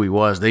know who he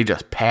was. They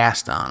just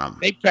passed on him.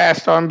 They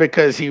passed on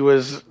because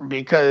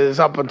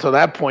up until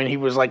that point, he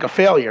was like a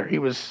failure. He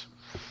was...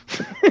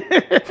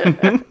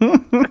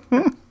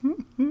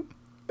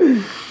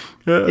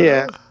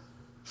 Yeah.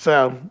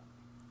 So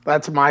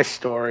that's my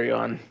story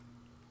on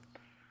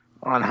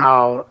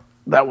how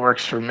that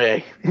works for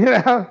me. You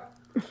know,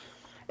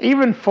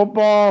 even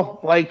football,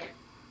 like,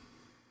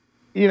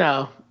 you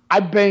know, I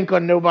bank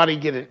on nobody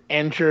getting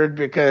injured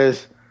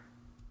because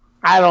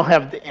I don't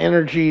have the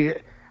energy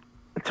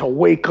to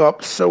wake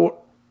up. So,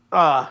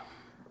 the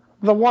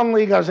one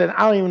league I was in,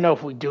 I don't even know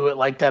if we do it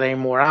like that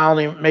anymore.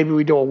 Maybe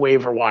we do a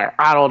waiver wire.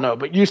 I don't know,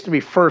 but it used to be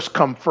first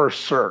come,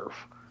 first serve.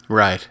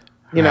 Right.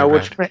 You know,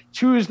 which meant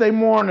Tuesday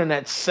morning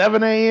at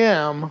 7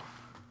 a.m.,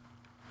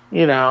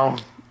 you know,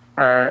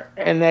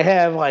 and they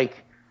have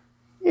like,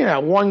 you know,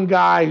 one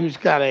guy who's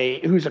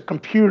a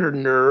computer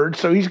nerd,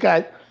 so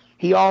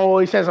he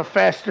always has a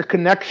faster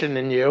connection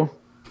than you.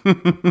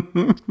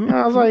 And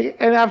I was like,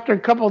 and after a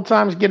couple of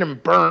times getting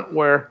burnt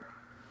where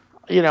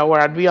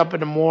I'd be up in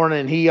the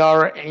morning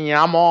and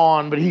I'm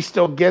on, but he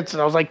still gets it.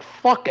 I was like,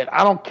 fuck it,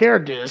 I don't care,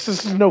 dude. This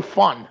is no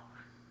fun.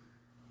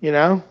 You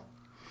know?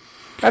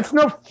 That's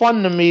no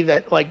fun to me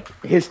that like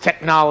his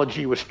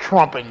technology was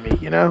trumping me,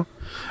 you know?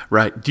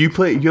 Right. Do you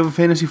have a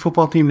fantasy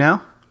football team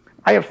now?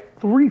 I have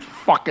 3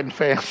 fucking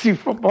fantasy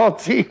football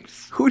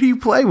teams. Who do you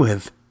play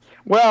with?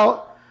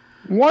 Well,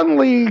 one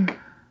league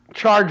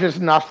charges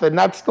nothing.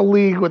 That's the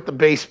league with the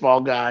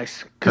baseball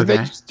guys. Because they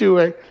just do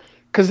it.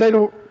 Because they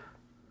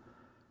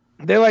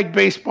like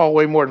baseball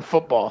way more than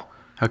football.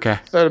 Okay.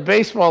 So the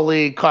baseball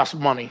league costs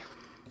money.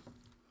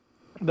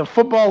 The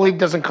football league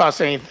doesn't cost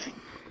anything.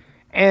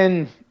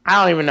 And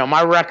I don't even know.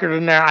 My record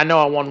in there, I know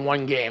I won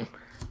 1 game.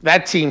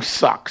 That team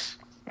sucks.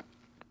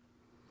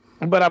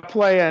 But I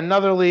play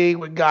another league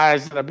with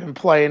guys that I've been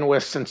playing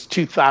with since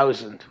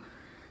 2000.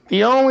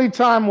 The only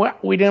time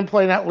we didn't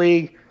play in that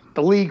league,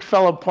 the league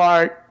fell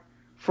apart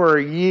for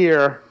a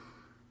year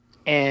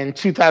in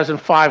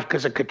 2005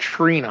 because of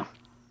Katrina.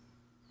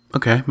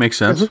 Okay, makes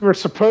sense. We were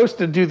supposed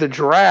to do the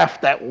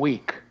draft that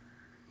week.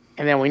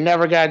 And then we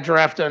never got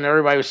drafted and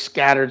everybody was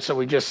scattered, so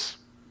we just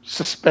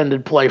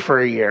suspended play for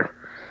a year.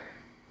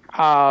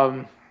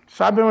 So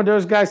I've been with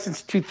those guys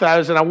since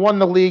 2000. I won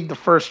the league the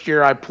first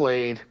year I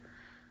played.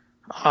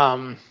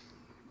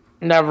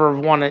 Never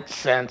won it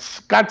since.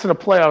 Got to the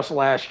playoffs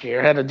last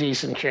year. Had a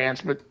decent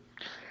chance, but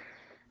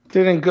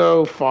didn't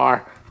go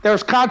far. There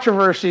was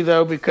controversy,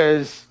 though,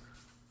 because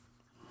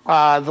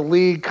the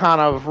league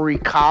kind of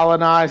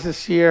recolonized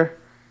this year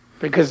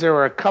because there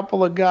were a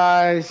couple of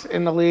guys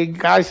in the league,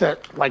 guys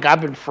that like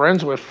I've been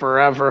friends with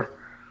forever,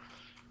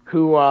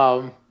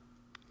 who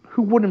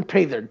wouldn't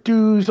pay their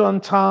dues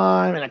on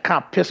time, and it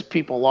kind of pissed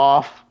people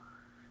off.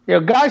 You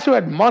know, guys who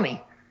had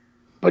money.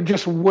 but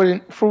just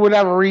wouldn't, for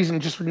whatever reason,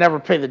 just would never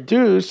pay the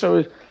dues.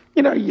 So,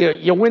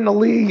 you win the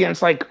league, and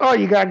it's like, oh,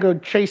 you got to go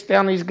chase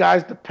down these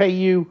guys to pay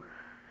you,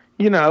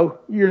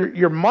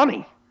 your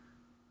money.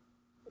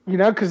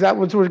 Because that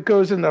was what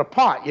goes in the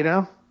pot,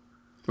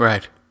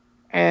 Right.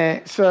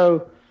 And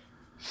so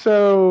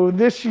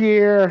this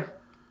year,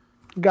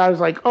 the guy was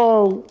like,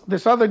 oh,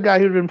 this other guy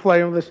who'd been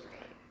playing with us,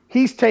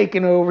 he's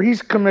taking over.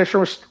 He's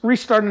commissioner. We're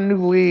restarting a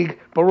new league,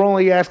 but we're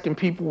only asking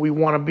people we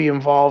want to be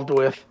involved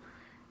with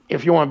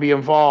if you want to be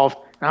involved.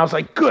 And I was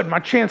like, good, my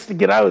chance to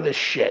get out of this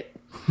shit.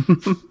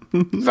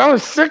 So I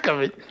was sick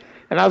of it.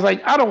 And I was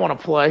like, I don't want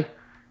to play.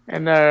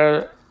 And,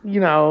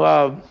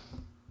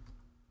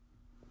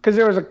 because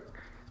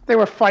they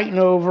were fighting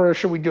over,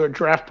 should we do a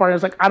draft party? I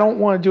was like, I don't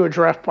want to do a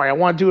draft party. I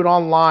want to do it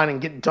online and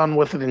get done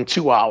with it in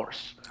 2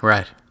 hours.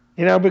 Right.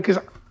 Because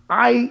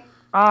I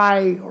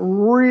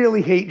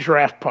really hate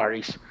draft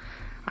parties.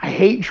 I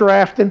hate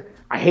drafting.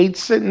 I hate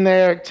sitting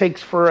there. It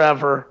takes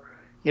forever.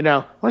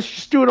 Let's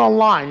just do it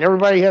online.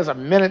 Everybody has a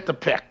minute to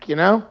pick,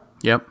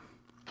 Yep.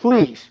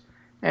 Please.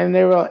 And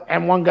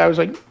one guy was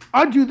like,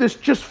 I'll do this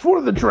just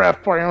for the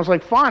draft party. And I was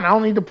like, fine, I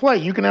don't need to play.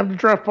 You can have the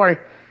draft party.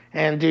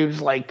 And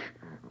dude's like,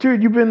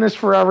 dude, you've been this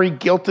forever. He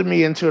guilted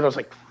me into it. I was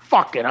like,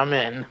 fuck it, I'm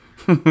in.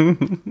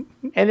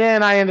 And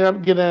then I ended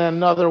up getting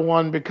another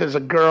one because a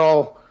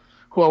girl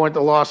who I went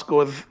to law school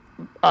with,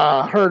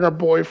 her and her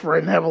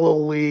boyfriend have a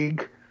little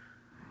league.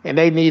 And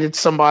they needed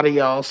somebody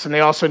else. And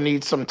they also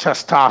need some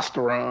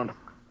testosterone.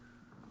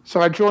 So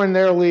I joined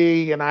their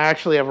league, and I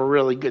actually have a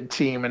really good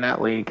team in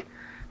that league.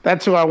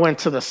 That's who I went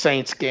to the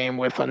Saints game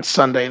with on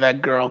Sunday,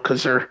 that girl,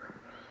 because her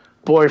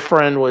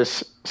boyfriend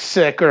was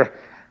sick.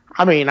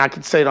 I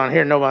could say it on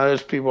here, nobody of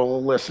those people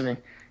are listening.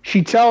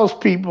 She tells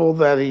people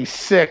that he's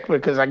sick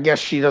because I guess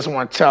she doesn't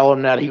want to tell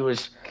him that he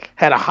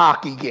had a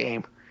hockey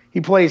game. He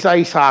plays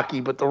ice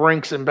hockey, but the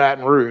rink's in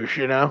Baton Rouge,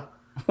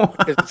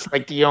 It's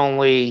like the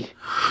only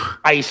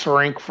ice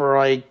rink for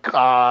like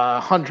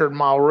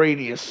 100-mile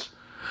radius.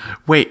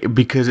 Wait,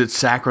 because it's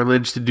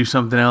sacrilege to do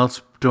something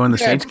else during the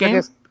Saints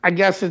game? I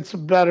guess it's a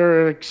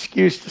better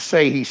excuse to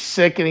say he's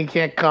sick and he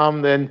can't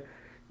come than,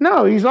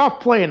 no, he's off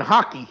playing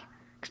hockey.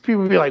 Because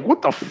people would be like,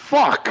 what the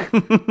fuck?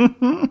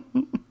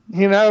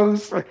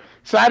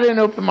 So I didn't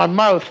open my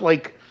mouth.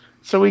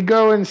 So we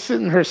go and sit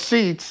in her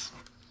seats.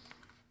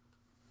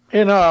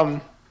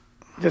 And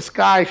this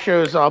guy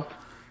shows up.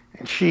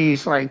 And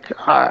she's like,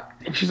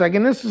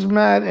 and this is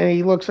Matt. And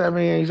he looks at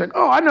me and he's like,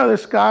 oh, I know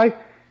this guy. And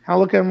I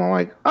look at him, I'm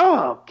like,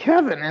 oh,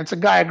 Kevin. And it's a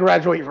guy I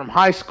graduated from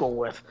high school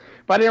with.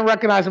 But I didn't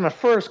recognize him at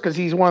first because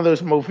he's one of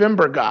those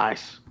Movember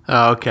guys.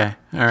 Oh, okay.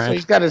 All right. So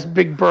he's got his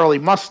big burly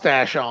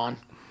mustache on,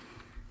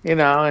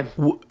 And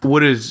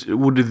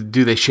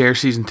do they share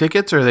season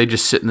tickets, or are they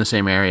just sit in the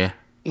same area?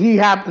 He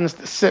happens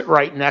to sit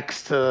right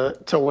next to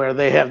where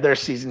they have their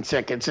season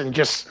tickets, and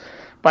just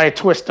by a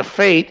twist of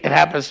fate, it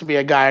happens to be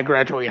a guy I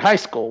graduated high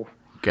school.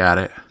 Got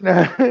it.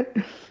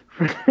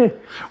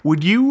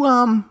 Would you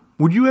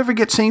ever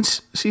get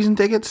Saints season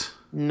tickets?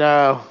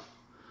 No.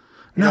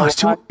 No,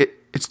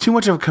 it's too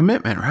much of a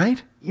commitment,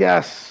 right?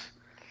 Yes.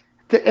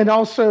 And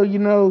also,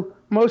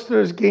 most of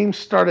those games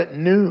start at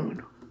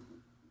noon.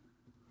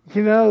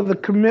 The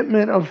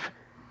commitment of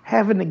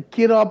having to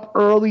get up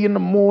early in the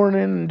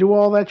morning and do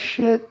all that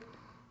shit.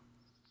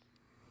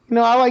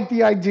 I like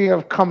the idea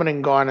of coming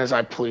and going as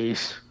I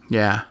please.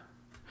 Yeah.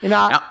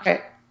 I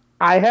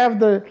have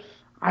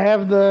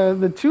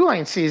the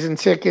Tulane season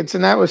tickets,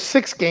 and that was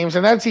 6 games,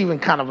 and that's even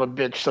kind of a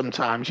bitch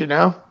sometimes,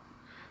 But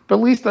at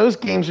least those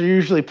games are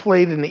usually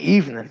played in the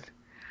evening.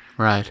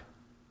 Right.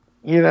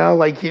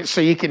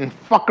 So you can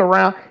fuck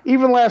around.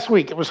 Even last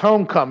week, it was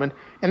homecoming,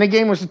 and the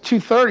game was at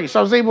 2:30, so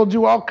I was able to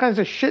do all kinds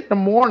of shit in the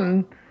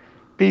morning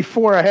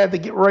before I had to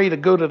get ready to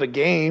go to the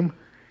game.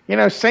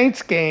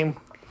 Saints game,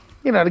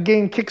 the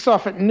game kicks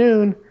off at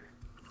noon,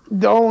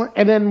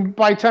 and then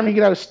by the time you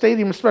get out of the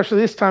stadium, especially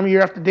this time of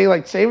year after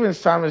daylight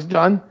savings time is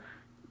done,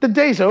 the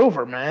day's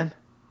over, man.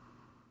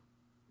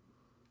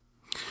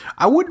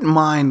 I wouldn't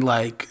mind,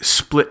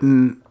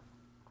 splitting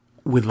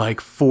with,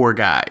 4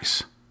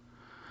 guys.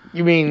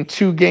 You mean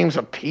 2 games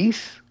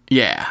apiece?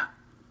 Yeah.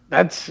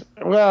 Yeah,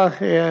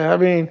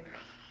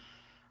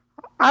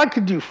 I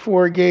could do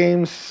 4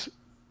 games,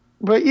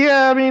 but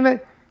yeah,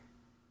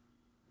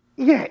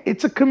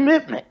 it's a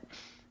commitment.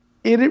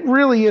 It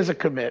really is a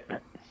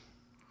commitment.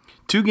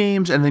 2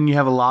 games, and then you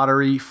have a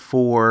lottery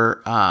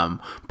for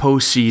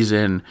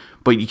postseason,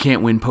 but you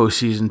can't win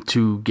postseason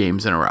 2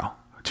 games in a row,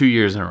 2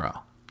 years in a row.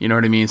 You know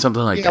what I mean?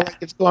 Something like that.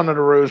 It's going to the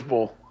Rose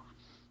Bowl.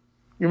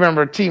 You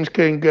remember teams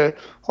couldn't go,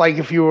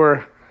 if you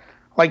were,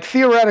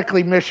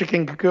 theoretically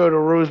Michigan could go to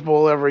Rose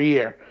Bowl every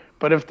year.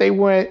 But if they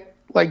went,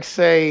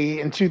 say,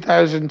 in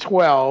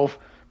 2012,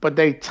 but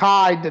they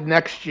tied the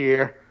next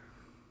year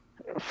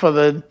for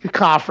the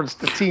conference,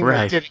 the team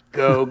that didn't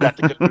go got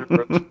to go to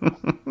the Rose Bowl.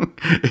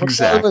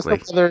 Exactly.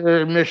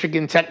 Whether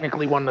Michigan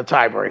technically won the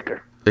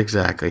tiebreaker.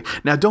 Exactly.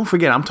 Now, don't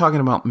forget, I'm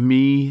talking about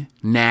me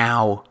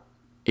now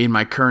in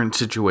my current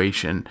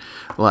situation.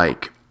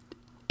 Even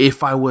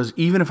if I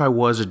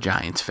was a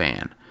Giants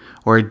fan,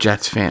 or a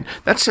Jets fan,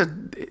 that's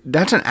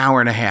an hour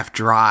and a half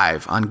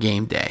drive on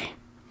game day.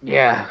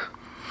 Yeah.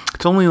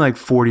 It's only like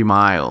 40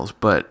 miles,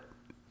 but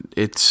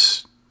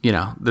it's,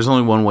 there's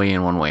only one way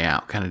in, one way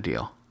out kind of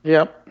deal.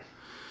 Yep.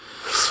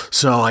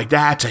 So, like,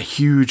 that's a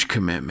huge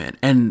commitment.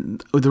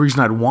 And the reason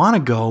I'd want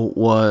to go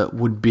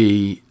would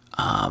be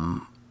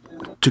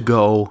to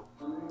go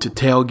to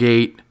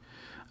tailgate,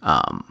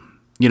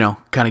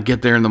 kind of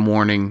get there in the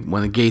morning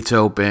when the gates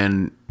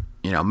open,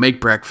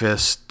 make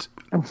breakfast.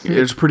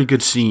 It's a pretty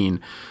good scene,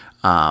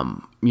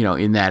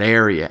 in that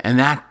area.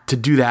 And to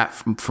do that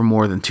for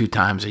more than 2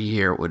 times a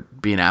year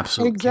would be an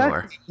absolute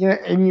killer. Yeah,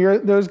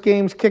 and those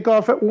games kick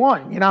off at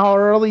 1. You know how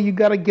early you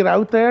got to get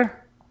out there?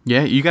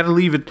 Yeah, you got to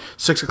leave at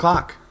 6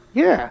 o'clock.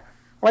 Yeah.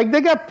 Like,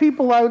 they got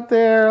people out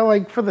there,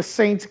 like, for the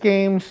Saints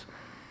games.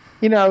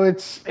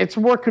 It's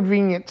more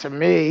convenient to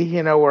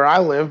me, where I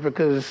live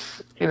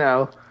because,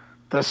 the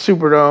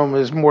Superdome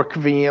is more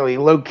conveniently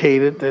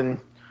located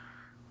than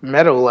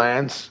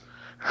Meadowlands.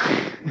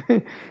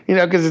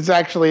 Because it's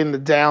actually in the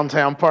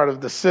downtown part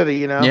of the city,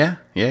 Yeah.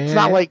 It's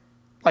not like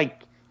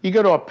you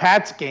go to a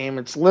Pats game,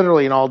 it's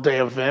literally an all-day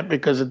event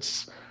because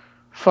it's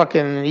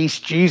fucking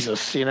East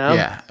Jesus,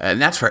 Yeah,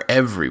 and that's for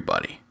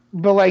everybody.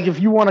 But, like, if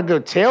you want to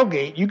go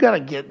tailgate, you got to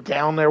get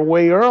down there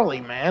way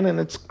early, man, and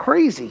it's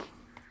crazy.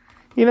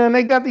 And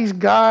they got these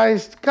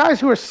guys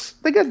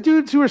they got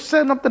dudes who are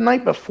setting up the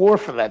night before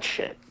for that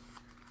shit.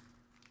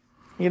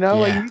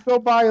 Like, you go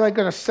by, like,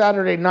 on a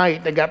Saturday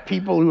night, they got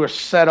people who are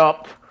set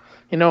up,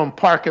 in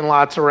parking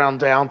lots around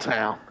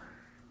downtown,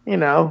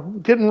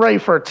 getting ready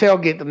for a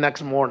tailgate the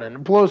next morning.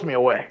 It blows me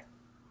away.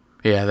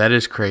 Yeah, that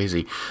is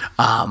crazy.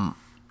 A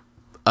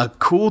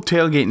cool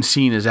tailgating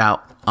scene is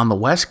out on the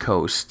West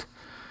Coast,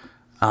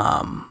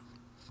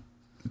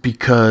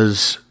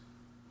 because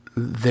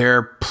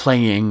they're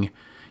playing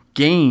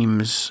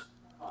games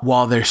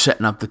while they're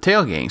setting up the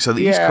tailgating. So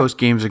the East Coast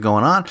games are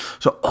going on.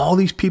 So all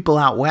these people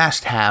out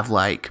west have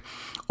like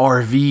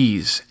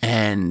RVs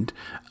and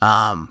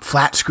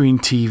flat screen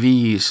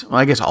TVs. Well,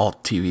 I guess all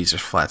TVs are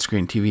flat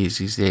screen TVs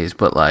these days,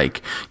 but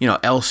like,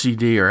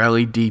 LCD or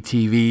LED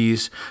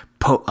TVs,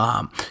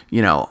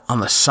 on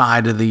the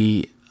side of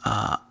the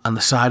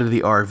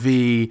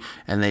RV,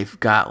 and they've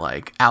got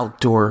like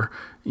outdoor,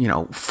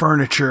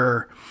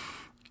 furniture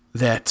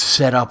that's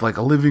set up like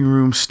a living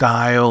room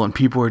style, and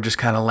people are just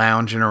kind of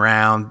lounging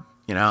around.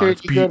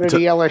 Dude, you go to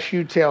the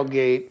LSU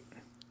tailgate.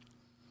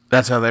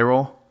 That's how they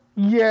roll?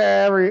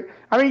 Yeah.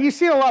 You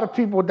see a lot of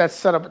people that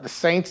set up at the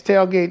Saints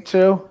tailgate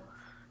too.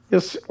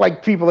 It's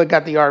like people that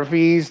got the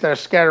RVs that are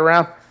scattered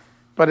around,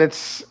 but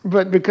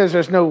because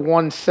there's no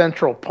one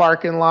central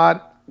parking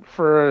lot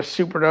for a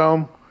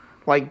Superdome,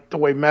 like the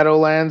way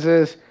Meadowlands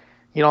is,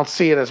 you don't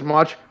see it as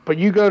much. But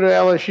you go to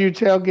LSU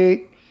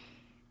tailgate,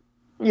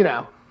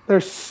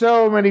 there's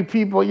so many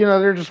people,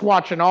 they're just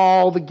watching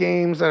all the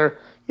games that are,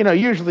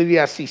 usually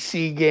the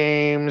SEC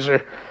games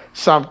or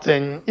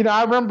something.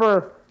 I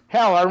remember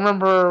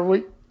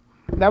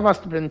that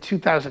must have been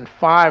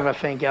 2005, I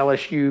think,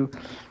 LSU.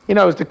 It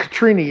was the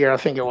Katrina year, I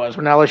think it was,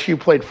 when LSU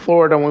played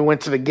Florida and we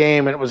went to the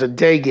game, and it was a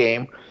day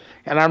game.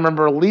 And I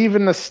remember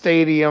leaving the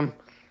stadium,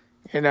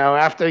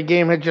 after the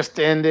game had just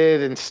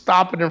ended, and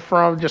stopping in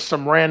front of just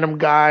some random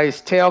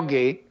guy's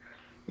tailgate,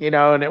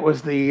 and it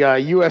was the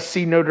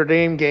USC Notre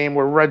Dame game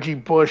where Reggie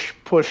Bush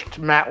pushed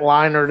Matt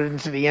Leinart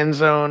into the end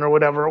zone or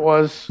whatever it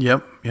was.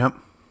 Yep. And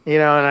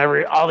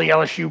all the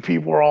LSU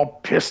people were all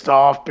pissed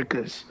off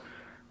because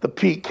the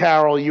Pete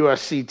Carroll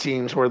USC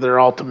teams were their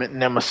ultimate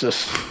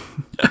nemesis.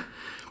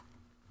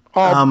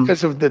 All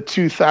because of the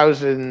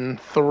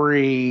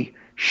 2003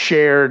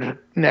 shared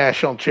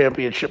national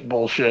championship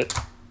bullshit.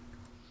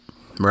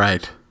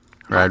 Right.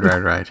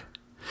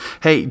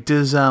 Hey,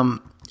 does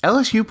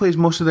LSU plays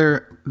most of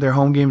their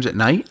home games at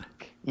night?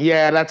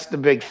 Yeah, that's the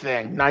big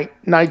thing.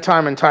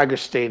 Nighttime in Tiger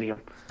Stadium.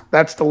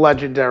 That's the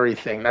legendary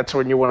thing. That's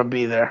when you want to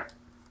be there.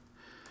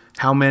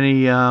 How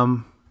many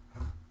of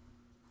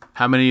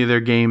their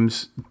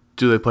games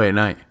do they play at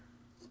night?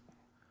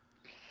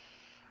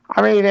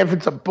 If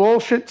it's a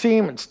bullshit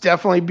team, it's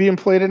definitely being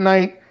played at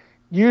night.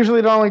 Usually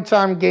the only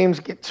time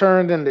games get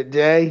turned in the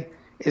day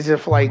is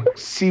if, like,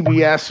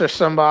 CBS or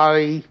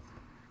somebody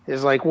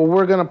is like, well,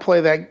 we're going to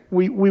play that.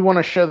 We want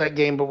to show that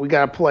game, but we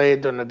got to play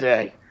it during the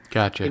day.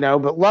 Gotcha.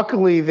 But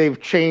luckily they've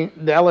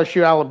changed. The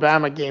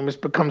LSU-Alabama game has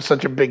become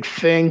such a big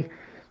thing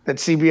that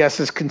CBS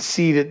has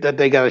conceded that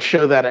they got to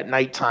show that at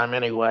nighttime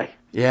anyway.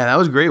 Yeah, that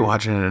was great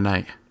watching it at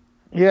night.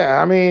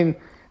 Yeah,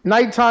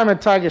 nighttime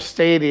at Tiger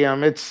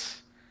Stadium, it's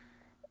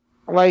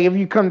like, if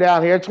you come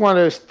down here, it's one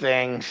of those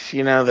things,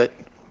 that,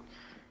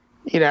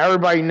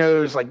 everybody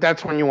knows, like,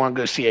 that's when you want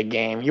to go see a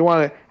game.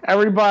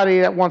 Everybody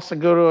that wants to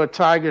go to a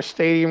Tiger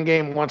Stadium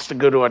game wants to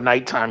go to a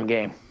nighttime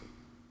game.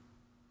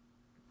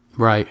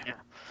 Right. Yeah.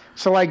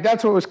 So, like,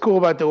 that's what was cool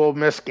about the Ole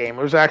Miss game.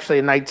 It was actually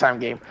a nighttime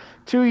game.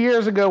 2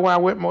 years ago when I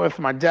went with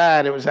my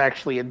dad, it was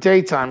actually a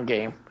daytime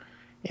game.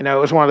 It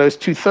was one of those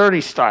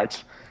 2:30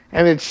 starts.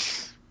 And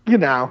it's, you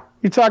talk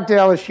to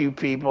LSU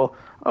people,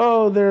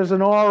 oh, there's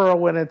an aura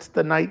when it's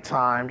the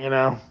nighttime,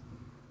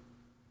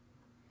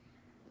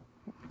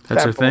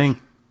 That's her thing.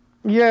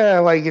 Yeah,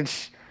 like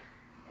it's,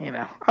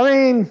 I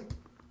mean,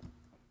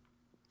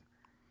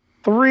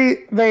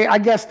 I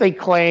guess they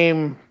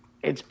claim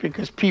it's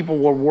because people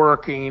were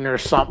working or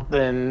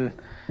something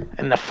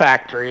in the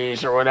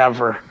factories or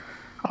whatever.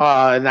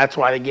 And that's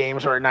why the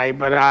games are at night.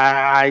 But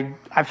I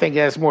think it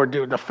has more to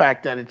do with the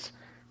fact that it's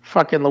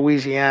fucking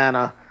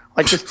Louisiana.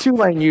 Like, this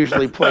Tulane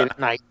usually played at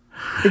night.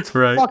 It's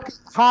fucking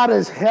hot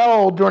as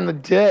hell during the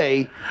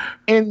day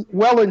and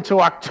well into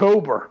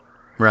October.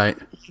 Right.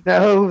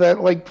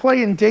 That like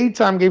playing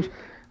daytime games,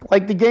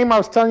 like the game I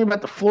was telling you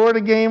about, the Florida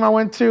game I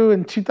went to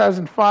in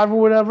 2005 or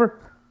whatever.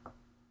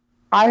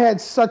 I had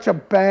such a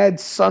bad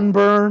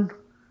sunburn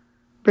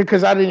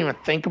because I didn't even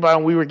think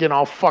about it. We were getting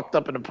all fucked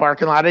up in the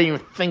parking lot. I didn't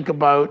even think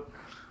about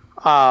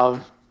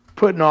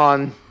putting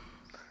on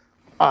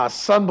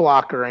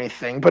sunblock or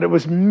anything, but it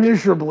was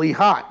miserably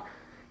hot.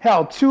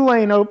 Hell,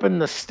 Tulane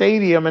opened the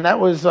stadium, and that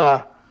was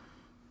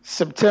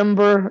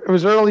September. It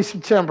was early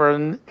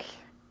September,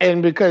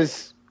 and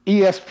because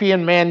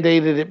ESPN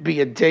mandated it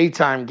be a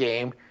daytime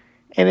game,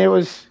 and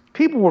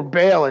people were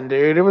bailing,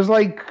 dude. It was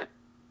like,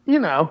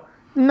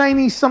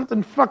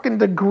 90-something fucking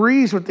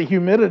degrees with the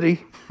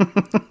humidity.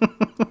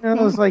 And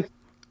I was like,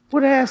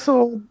 what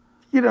asshole,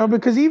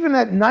 because even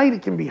at night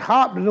it can be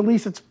hot, but at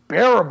least it's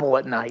bearable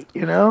at night,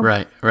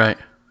 Right.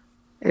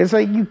 It's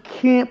like you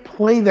can't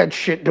play that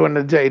shit during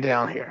the day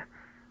down here.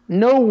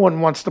 No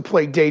one wants to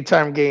play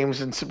daytime games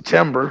in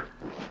September.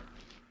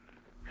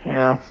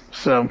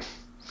 So,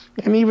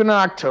 and even in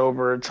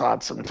October it's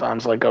hot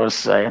sometimes, like I was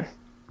saying.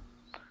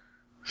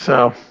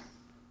 So,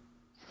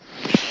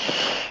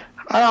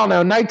 I don't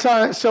know.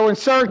 Nighttime. So when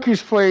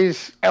Syracuse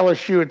plays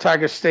LSU at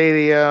Tiger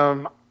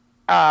Stadium,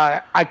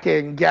 I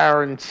can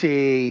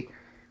guarantee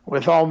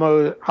with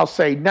almost, I'll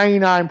say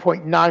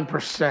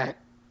 99.9%,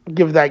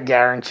 give that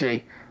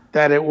guarantee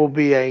that it will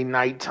be a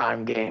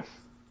nighttime game.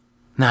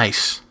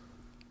 Nice.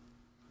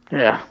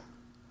 Yeah.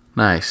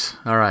 Nice.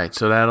 All right.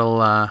 So that'll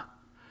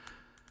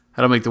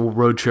make the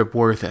road trip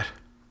worth it.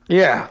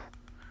 Yeah.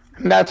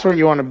 And that's what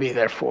you want to be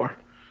there for.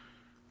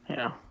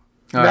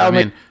 That'll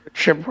make the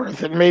trip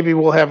worth it. Maybe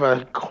we'll have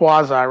a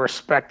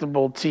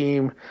quasi-respectable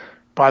team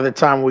by the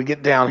time we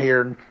get down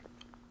here in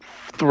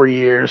 3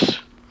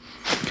 years.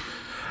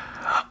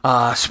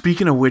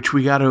 Speaking of which,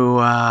 we got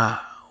to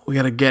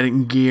get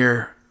in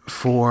gear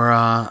for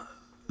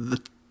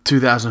the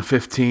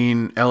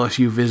 2015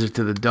 LSU visit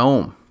to the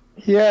Dome.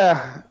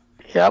 Yeah.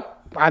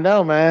 Yep. I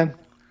know, man.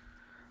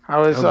 I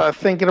was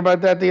thinking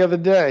about that the other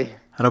day.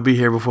 That'll be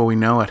here before we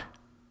know it.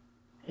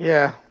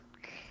 Yeah.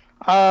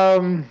 I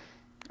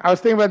was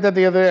thinking about that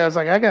the other day. I was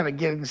like, I got to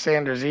get in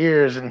Sanders'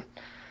 ears and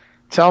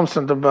tell him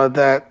something about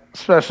that,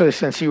 especially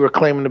since you were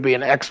claiming to be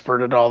an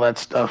expert at all that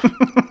stuff.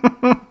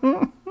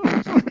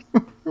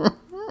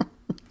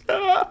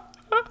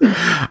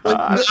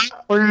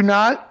 Were you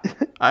not?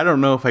 I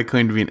don't know if I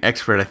claimed to be an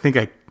expert. I think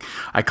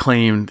I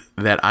claimed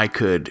that I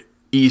could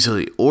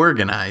easily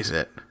organize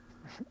it.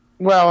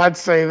 Well, I'd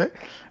say that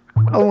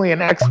only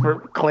an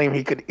expert would claim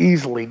he could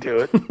easily do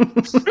it.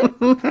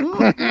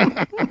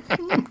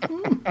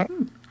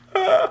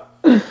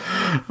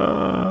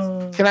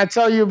 Can I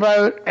tell you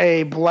about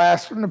a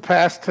blast from the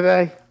past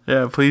today?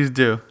 Yeah, please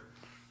do.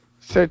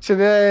 So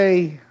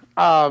today,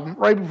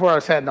 right before I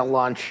was heading to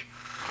lunch,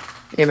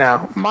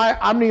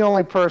 I'm the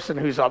only person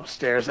who's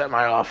upstairs at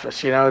my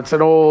office. It's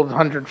an old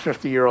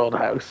 150-year-old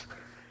house.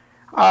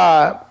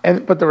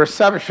 But the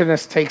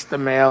receptionist takes the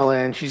mail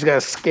in. She's got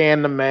to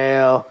scan the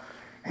mail,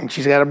 and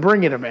she's got to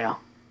bring you the mail.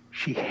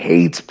 She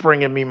hates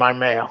bringing me my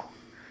mail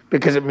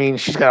because it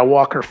means she's got to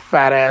walk her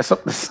fat ass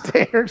up the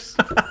stairs.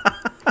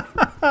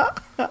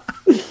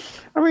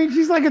 I mean,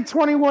 she's like a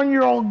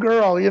 21-year-old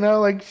girl,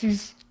 like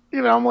she's,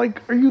 I'm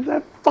like, are you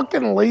that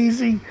fucking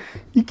lazy?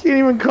 You can't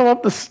even come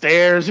up the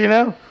stairs,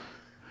 And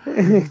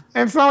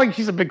it's not like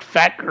she's a big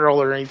fat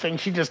girl or anything.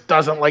 She just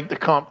doesn't like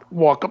to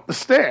walk up the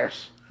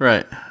stairs.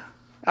 Right.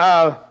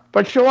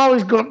 But she'll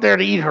always go up there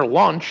to eat her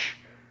lunch,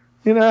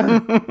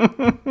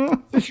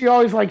 So she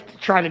always likes to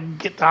try to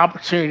get the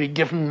opportunity to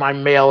give me my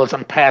mail as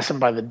I'm passing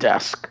by the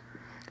desk.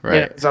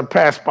 Right. As I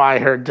pass by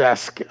her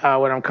desk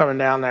when I'm coming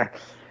down there.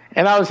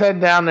 And I was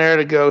heading down there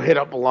to go hit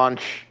up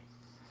lunch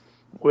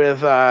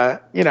with,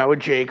 with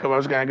Jacob. I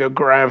was going to go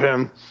grab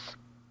him.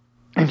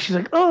 And she's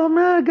like, oh,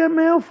 man, I got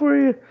mail for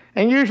you.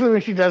 And usually when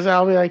she does that,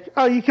 I'll be like,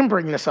 oh, you can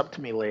bring this up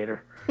to me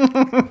later.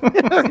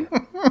 Because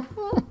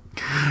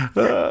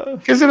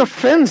it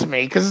offends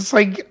me. Because it's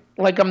like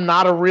I'm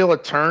not a real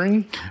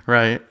attorney.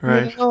 Right.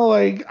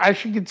 Like, I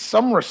should get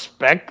some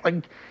respect.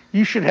 Like,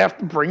 you should have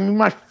to bring me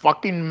my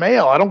fucking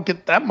mail. I don't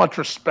get that much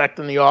respect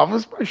in the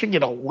office, but I should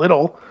get a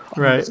little.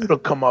 Right. It'll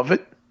come of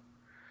it.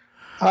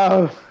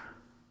 She's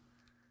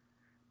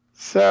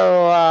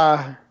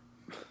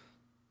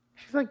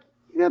like,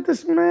 you got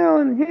this mail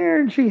in here,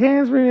 and she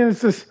hands me, and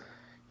it's this,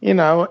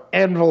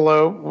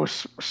 envelope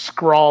with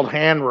scrawled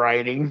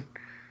handwriting.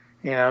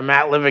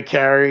 Matt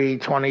Livicari,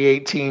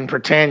 2018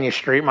 Britannia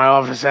Street, my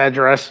office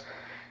address.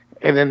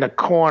 And in the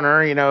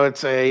corner,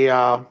 it's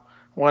a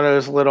one of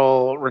those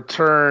little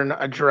return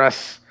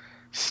address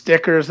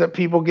stickers that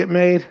people get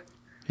made.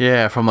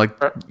 Yeah, from like,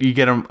 you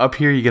get them up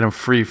here, you get them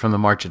free from the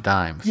March of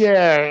Dimes.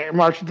 Yeah,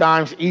 March of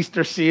Dimes,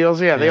 Easter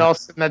seals. Yeah, they all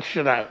send that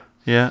shit out.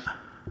 Yeah.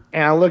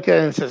 And I look at it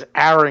and it says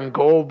Aaron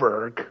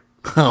Goldberg.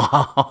 And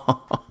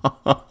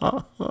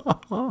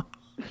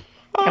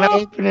I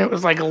opened it, it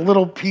was like a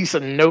little piece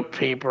of note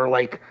paper,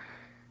 like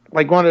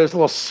one of those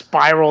little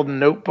spiraled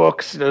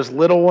notebooks, those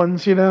little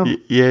ones, you know?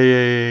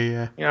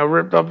 Yeah. You know,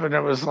 ripped up, and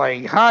it was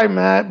like, "Hi,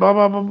 Matt, blah,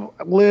 blah, blah, blah.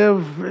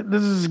 Liv,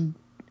 this is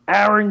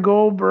Aaron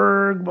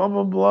Goldberg, blah,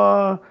 blah,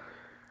 blah.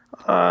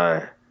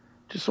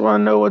 Just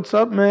want to know what's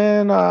up,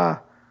 man.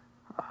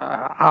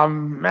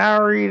 I'm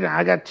married.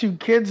 I got 2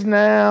 kids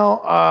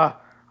now.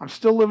 I'm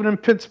still living in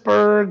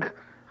Pittsburgh.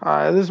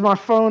 This is my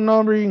phone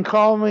number. You can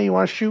call me. You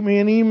want to shoot me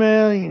an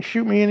email? You can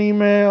shoot me an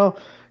email.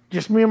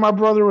 Just me and my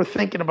brother were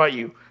thinking about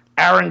you.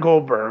 Aaron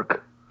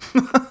Goldberg."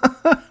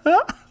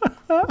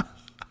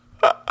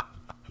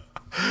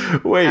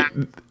 Wait,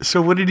 so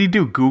what did he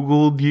do?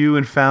 Googled you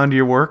and found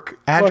your work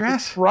address? Well,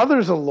 his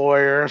brother's a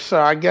lawyer,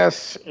 so I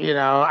guess,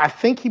 I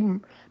think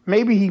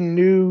maybe he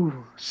knew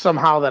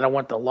somehow that I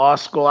went to law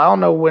school. I don't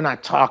know when I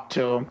talked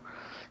to him,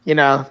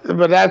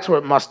 but that's what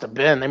it must have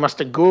been. They must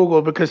have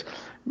Googled because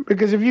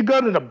if you go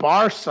to the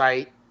bar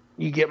site,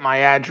 you get my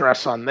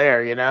address on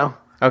there,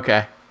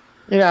 Okay.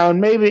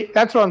 And maybe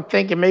that's what I'm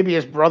thinking. Maybe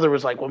his brother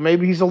was like, well,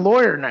 maybe he's a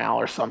lawyer now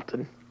or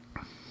something,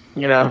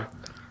 and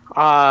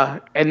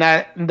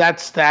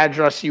that's the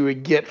address you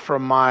would get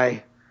from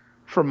my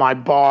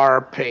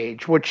bar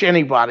page, which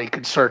anybody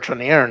could search on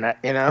the internet,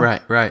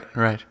 Right.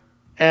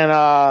 And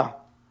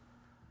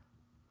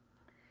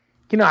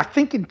I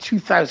think in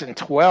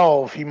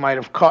 2012 he might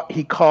have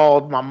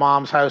called my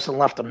mom's house and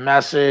left a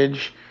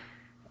message,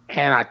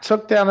 and I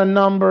took down a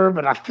number,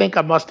 but I think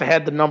I must have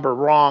had the number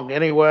wrong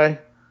anyway.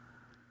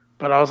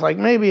 But I was like,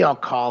 maybe I'll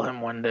call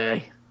him one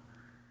day.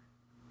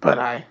 But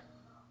I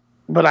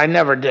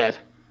never did.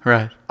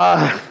 Right.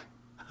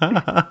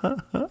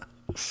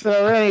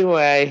 So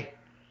anyway,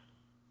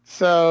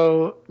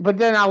 but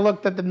then I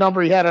looked at the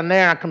number he had on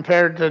there, and I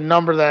compared it to the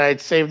number that I had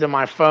saved in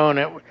my phone,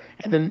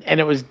 and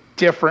it was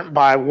different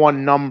by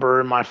one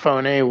number in my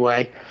phone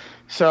anyway.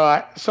 So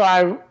I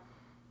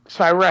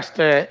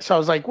rested it. So I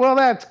was like, well,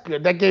 that's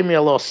good. That gave me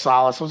a little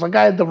solace. I was like,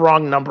 I had the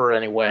wrong number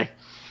anyway.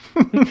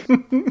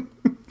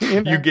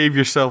 You gave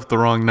yourself the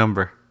wrong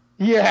number.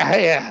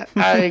 Yeah.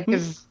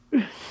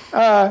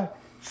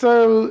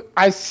 So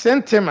I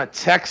sent him a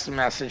text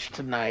message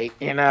tonight,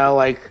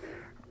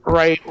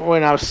 right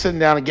when I was sitting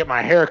down to get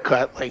my hair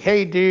cut, like,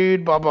 "Hey,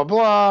 dude, blah, blah,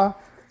 blah.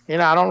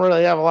 I don't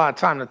really have a lot of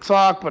time to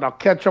talk, but I'll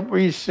catch up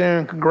with you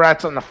soon.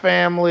 Congrats on the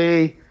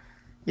family,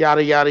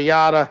 yada, yada,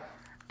 yada."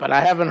 But I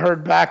haven't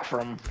heard back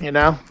from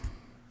him,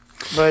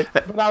 But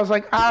I was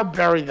like, I'll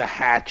bury the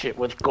hatchet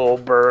with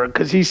Goldberg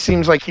because he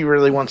seems like he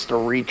really wants to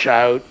reach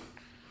out.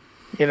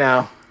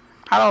 I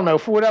don't know.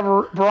 For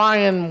whatever,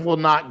 Brian will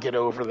not get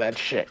over that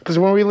shit. Because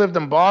when we lived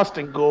in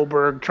Boston,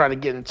 Goldberg tried to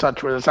get in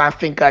touch with us. I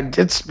think I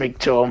did speak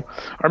to him.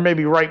 Or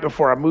maybe right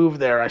before I moved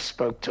there, I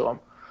spoke to him.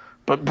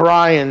 But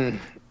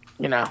Brian,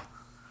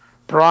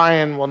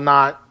 Brian will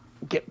not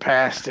get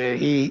past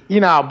it.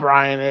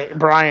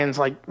 Brian's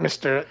like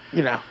Mr.,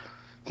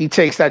 he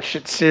takes that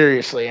shit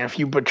seriously. And if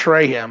you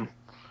betray him,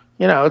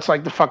 it's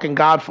like the fucking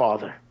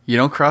Godfather. You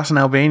don't cross an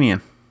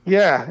Albanian.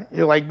 Yeah.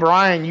 You're like,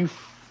 Brian,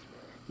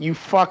 you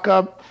fuck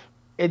up.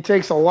 It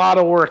takes a lot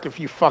of work if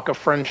you fuck a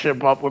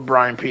friendship up with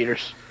Brian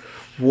Peters.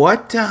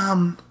 What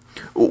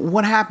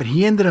happened?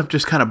 He ended up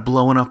just kind of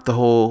blowing up the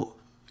whole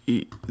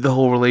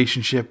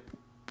relationship,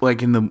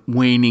 like in the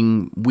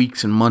waning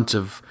weeks and months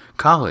of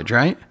college,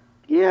 right?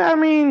 Yeah, I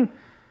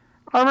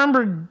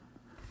remember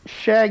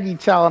Shaggy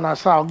telling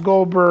us how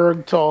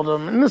Goldberg told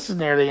him, and this is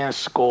near the end of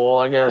school,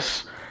 I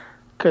guess,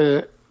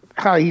 because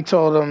how he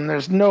told him,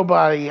 there's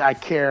nobody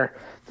here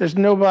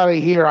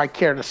I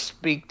care to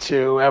speak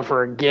to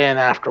ever again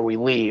after we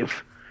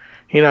leave.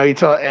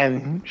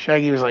 And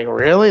Shaggy was like,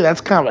 really?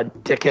 That's kind of a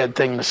dickhead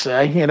thing to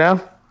say,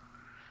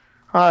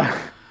 like,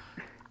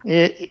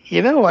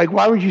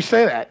 why would you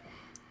say that?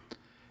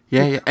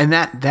 Yeah. And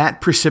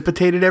that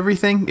precipitated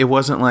everything. It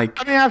wasn't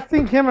like, I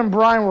think him and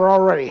Brian were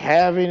already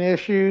having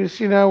issues,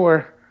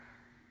 where,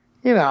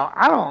 they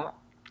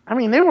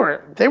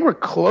were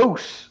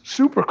close,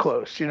 super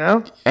close,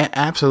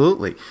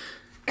 Absolutely.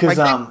 Because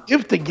they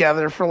lived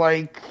together for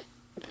we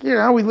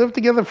lived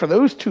together for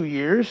those 2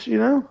 years,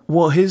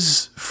 Well,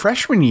 his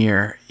freshman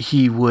year,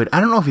 I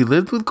don't know if he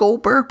lived with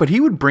Goldberg, but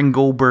he would bring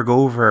Goldberg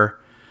over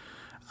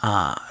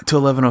to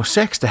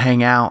 1106 to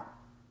hang out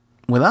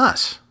with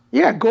us.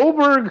 Yeah,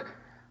 Goldberg,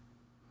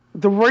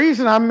 the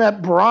reason I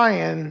met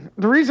Goldberg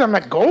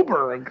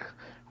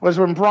was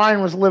when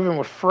Brian was living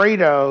with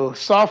Fredo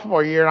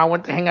sophomore year, and I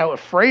went to hang out with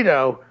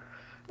Fredo,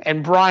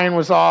 and Brian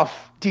was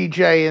off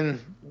DJing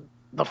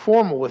the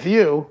Formal with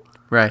you.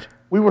 Right.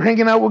 We were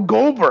hanging out with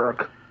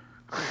Goldberg.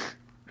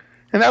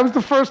 And that was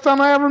the first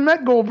time I ever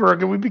met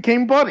Goldberg, and we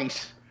became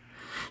buddies.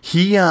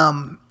 He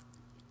was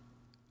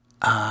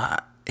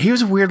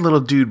a weird little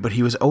dude, but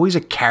he was always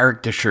a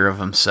caricature of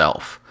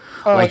himself.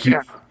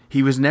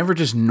 He was never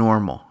just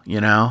normal,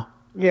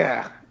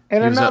 Yeah.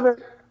 And He was another,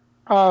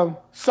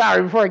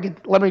 sorry,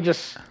 let me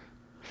just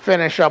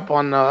finish up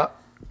on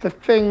the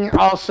thing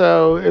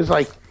also is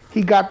like,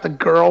 he got the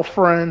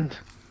girlfriend,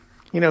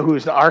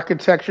 who's the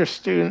architecture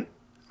student,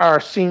 our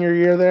senior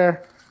year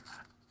there.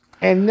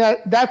 And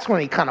that's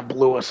when he kind of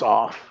blew us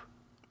off,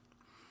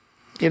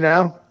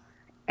 And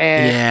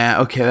Yeah,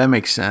 okay, that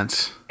makes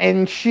sense.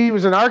 and she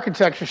was an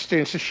architecture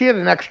student, so she had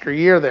an extra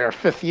year there,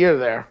 fifth year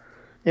there,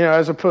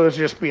 as opposed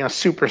to just being a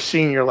super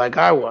senior like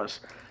I was.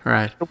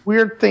 Right. The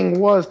weird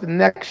thing was the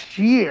next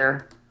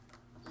year,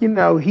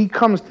 he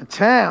comes to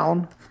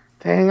town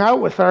to hang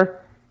out with her,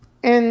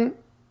 and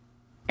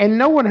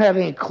no one had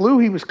any clue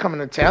he was coming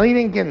to town. He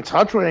didn't get in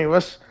touch with any of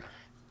us.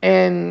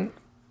 And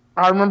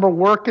I remember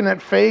working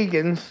at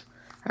Fagan's.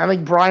 I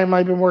think Brian might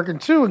have been working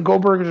too, and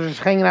Goldberg was just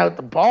hanging out at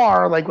the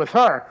bar, like with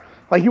her.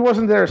 Like he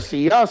wasn't there to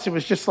see us. It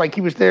was just like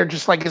he was there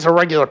just like as a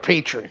regular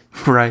patron.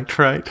 Right.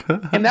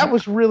 And that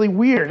was really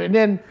weird.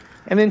 And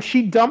then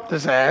she dumped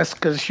his ass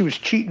because she was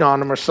cheating on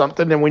him or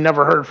something, and we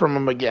never heard from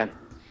him again.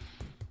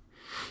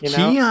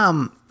 He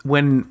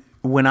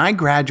when I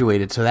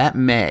graduated, so that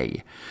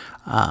May,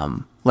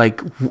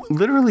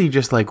 literally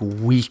just like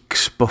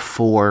weeks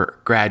before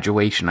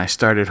graduation, I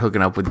started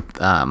hooking up with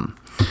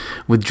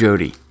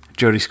Jody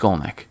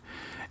Skolnick,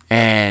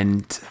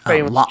 and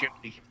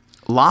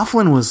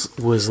Laughlin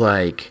was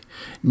like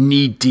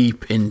knee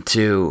deep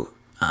into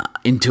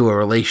a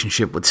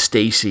relationship with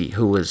Stacy,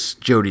 who was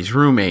Jody's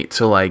roommate.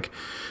 So like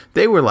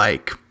they were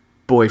like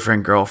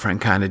boyfriend girlfriend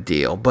kind of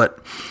deal,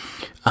 but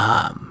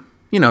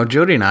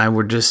Jody and I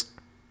were just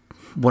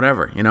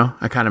whatever,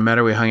 I kind of met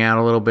her, we hung out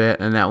a little bit,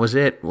 and that was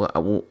it.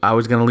 I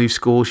was going to leave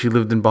school. She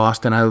lived in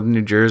Boston. I lived in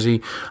New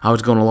Jersey. I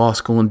was going to law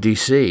school in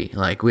DC.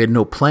 Like, we had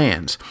no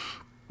plans.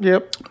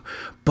 Yep.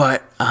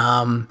 But,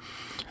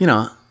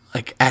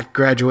 like, at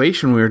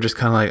graduation, we were just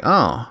kind of like,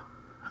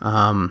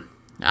 I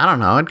don't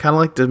know. I'd kind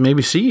of like to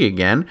maybe see you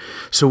again.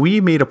 So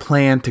we made a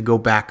plan to go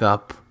back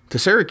up to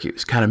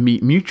Syracuse, kind of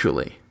meet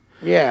mutually.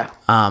 Yeah.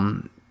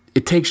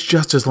 It takes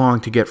just as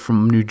long to get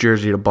from New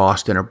Jersey to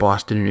Boston or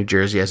Boston to New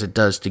Jersey as it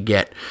does to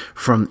get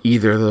from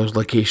either of those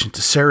locations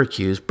to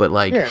Syracuse. But,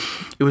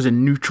 It was a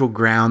neutral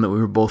ground that we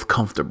were both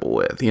comfortable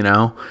with,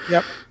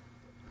 Yep.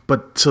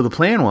 But so the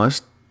plan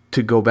was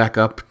to go back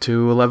up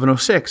to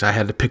 1106. I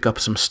had to pick up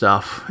some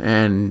stuff,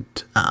 and,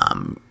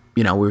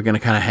 we were going to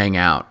kind of hang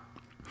out.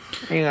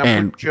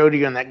 With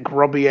Jody on that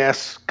grubby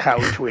ass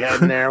couch we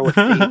had in there with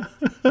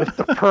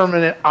the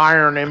permanent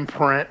iron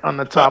imprint on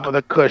the top of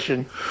the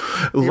cushion.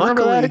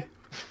 Luckily,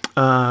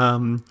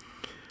 there's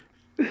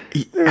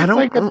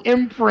like an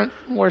imprint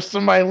where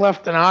somebody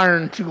left an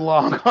iron too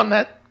long on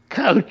that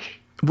couch.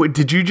 Wait,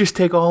 did you just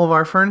take all of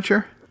our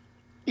furniture?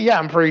 Yeah,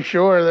 I'm pretty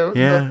sure.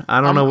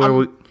 I don't know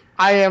where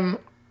I am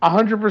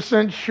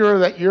 100% sure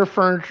that your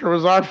furniture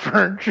was our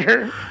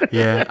furniture.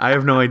 Yeah, I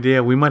have no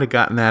idea. We might have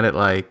gotten that at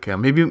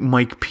maybe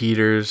Mike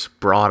Peters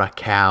brought a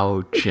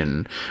couch,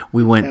 and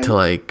we went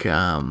to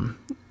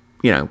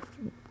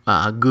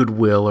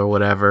Goodwill or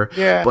whatever.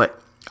 Yeah.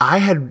 But I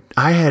had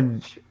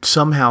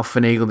somehow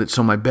finagled it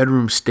so my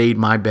bedroom stayed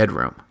my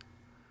bedroom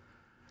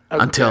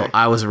until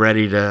I was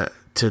ready to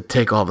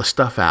take all the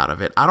stuff out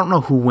of it. I don't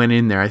know who went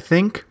in there. I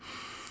think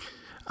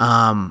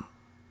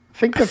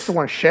that's the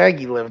one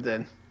Shaggy lived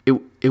in.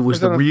 It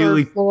was the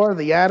really third floor,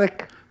 the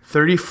attic.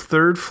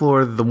 33rd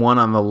floor, the one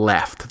on the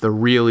left, the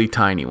really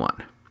tiny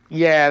one.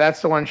 Yeah,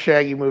 that's the one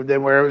Shaggy moved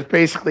in, where it was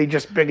basically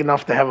just big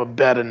enough to have a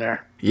bed in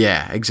there.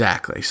 Yeah,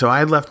 exactly. So I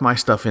had left my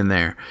stuff in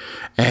there,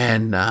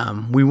 and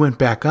we went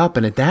back up.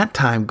 And at that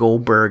time,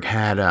 Goldberg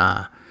had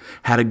a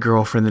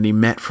girlfriend that he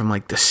met from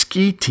like the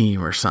ski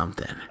team or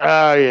something.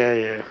 Oh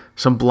yeah.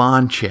 Some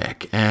blonde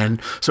chick, and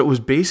so it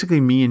was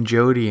basically me and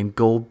Jody and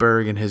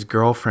Goldberg and his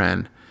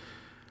girlfriend,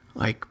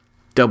 like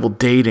double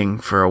dating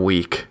for a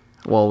week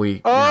while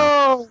we.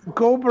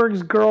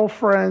 Goldberg's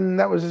girlfriend.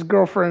 That was his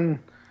girlfriend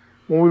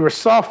when we were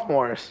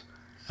sophomores.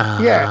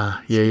 Yeah.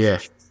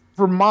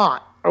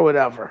 Vermont or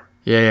whatever.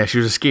 Yeah. She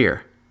was a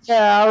skier.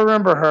 Yeah, I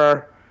remember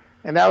her,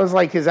 and that was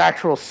like his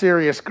actual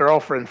serious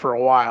girlfriend for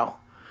a while.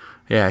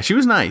 Yeah, she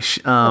was nice.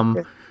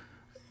 I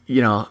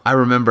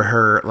remember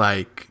her,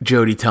 like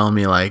Jody telling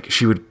me, like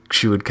she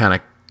would kind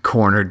of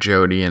corner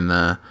Jody in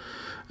the,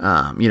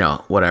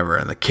 whatever,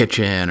 in the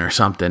kitchen or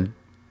something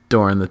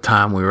during the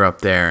time we were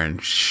up there,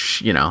 and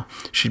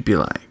she'd be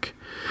like,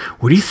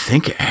 "What do you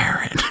think of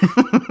Aaron?"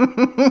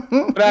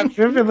 But I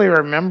vividly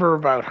remember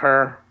about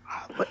her,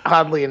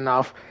 oddly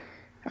enough,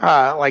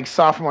 like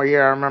sophomore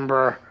year. I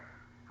remember,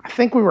 I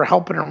think we were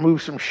helping her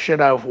move some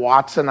shit out of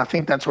Watson. I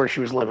think that's where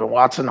she was living,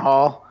 Watson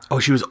Hall. Oh,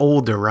 she was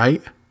older,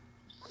 right?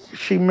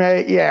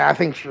 I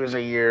think she was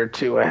a year or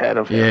two ahead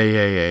of him.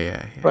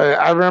 Yeah. But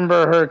I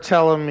remember her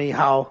telling me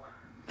how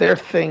their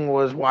thing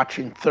was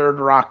watching Third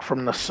Rock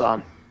from the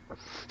Sun.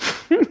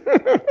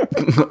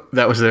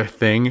 That was their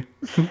thing?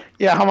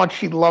 Yeah, how much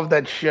she loved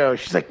that show.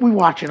 She's like, we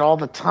watch it all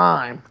the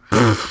time.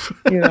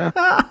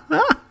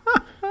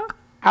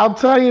 I'll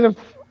tell you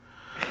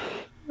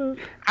I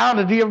don't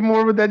know, do you have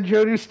more with that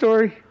Jody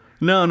story?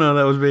 No,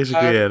 that was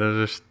basically it. I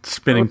was just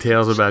spinning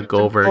tales about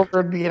Goldberg.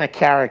 Goldberg being a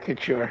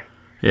caricature.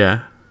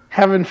 Yeah.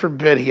 Heaven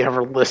forbid he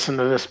ever listened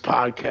to this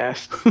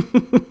podcast.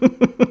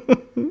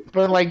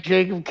 But like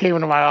Jacob came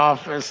into my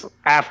office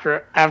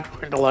after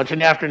the lunch in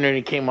the afternoon,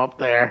 he came up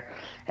there,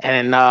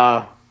 and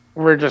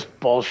we're just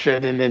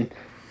bullshitting. And then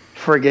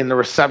friggin' the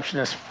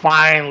receptionist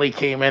finally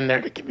came in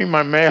there to give me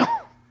my mail.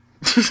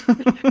 This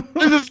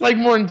is like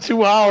more than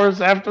 2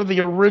 hours after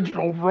the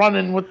original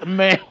run-in with the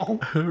mail.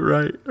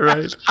 Right.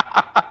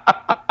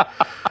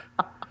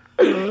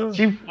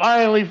 She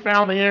finally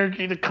found the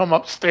energy to come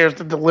upstairs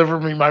to deliver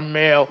me my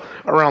mail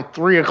around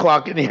 3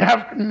 o'clock in the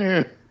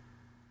afternoon.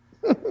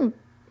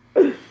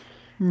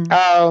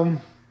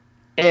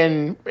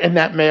 And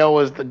that mail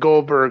was the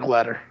Goldberg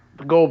letter,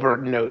 the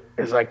Goldberg note,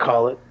 as I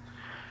call it.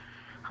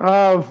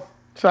 So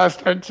I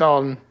started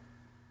telling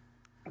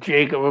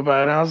Jacob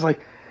about it. I was like,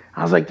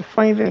 the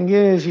funny thing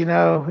is,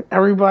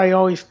 everybody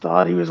always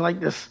thought he was like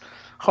this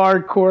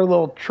hardcore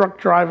little truck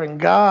driving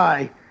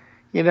guy,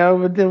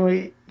 but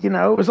then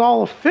it was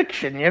all a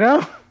fiction,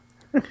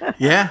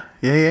 Yeah.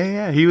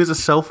 He was a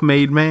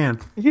self-made man.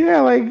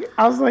 Yeah,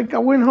 I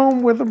went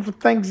home with him for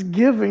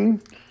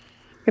Thanksgiving.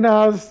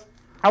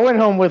 I went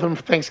home with him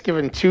for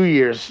Thanksgiving 2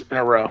 years in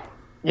a row,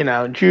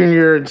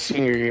 junior and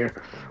senior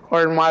year,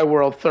 or in my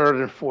world, third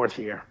and fourth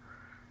year.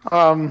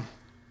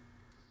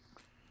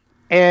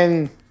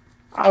 And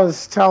I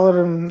was telling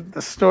him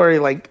the story,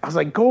 I was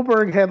like,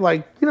 Goldberg had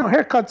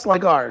haircuts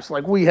like ours,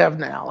 like we have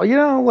now,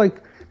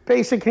 like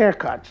basic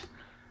haircuts.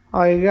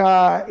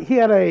 He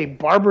had a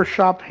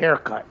barbershop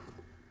haircut,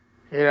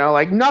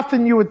 like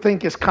nothing you would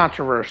think is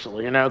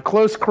controversial,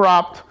 close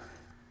cropped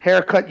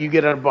haircut you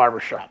get at a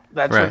barbershop.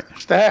 That's what it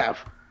used to have.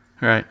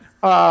 Right.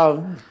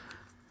 I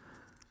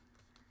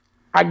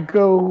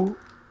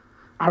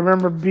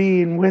remember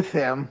being with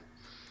him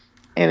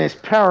and his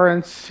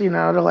parents,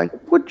 they're like,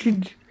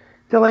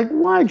 they're like,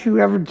 why'd you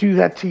ever do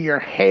that to your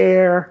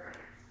hair?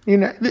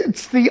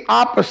 It's the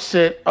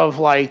opposite of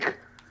why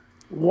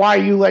are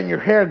you letting your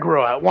hair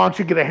grow out? Why don't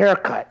you get a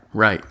haircut?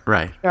 Right.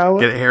 Get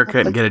a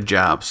haircut and get a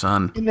job,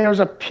 son. And there's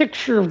a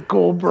picture of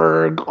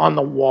Goldberg on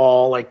the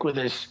wall, with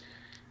his,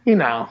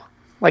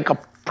 like a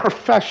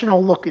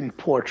professional looking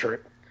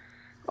portrait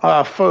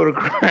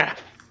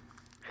photograph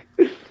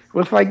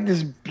with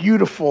this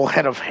beautiful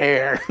head of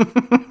hair.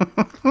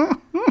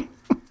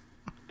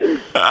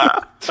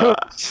 So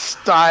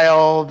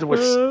styled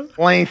with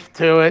length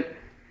to it.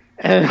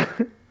 And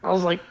I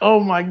was like, oh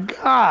my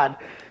God,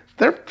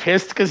 they're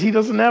pissed because he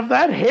doesn't have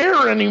that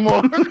hair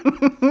anymore.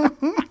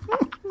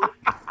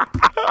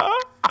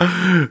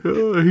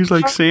 He's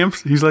like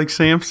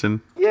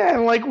Samson. Yeah,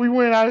 and we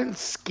went out and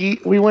skeet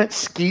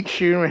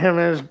shooting with him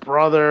and his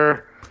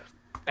brother.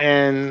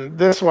 And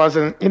this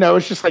wasn't, it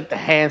was just the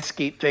hand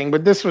skeet thing,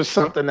 but this was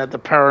something that the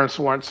parents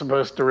weren't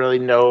supposed to really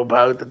know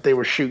about, that they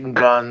were shooting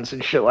guns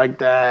and shit like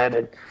that.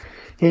 And,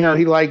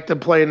 he liked to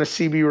play in the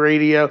CB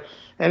radio.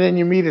 And then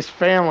you meet his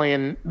family,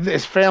 and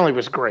his family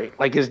was great.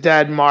 His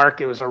dad,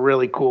 Mark, it was a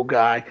really cool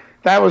guy.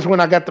 That was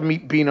when I got to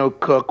meet Beano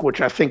Cook, which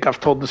I think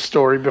I've told the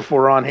story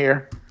before on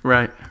here.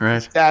 Right.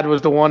 His dad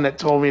was the one that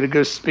told me to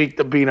go speak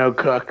to Beano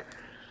Cook.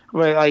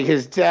 But,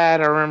 his dad,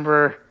 I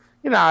remember,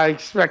 I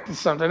expected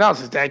something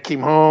else. His dad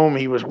came home.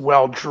 He was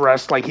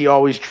well-dressed, he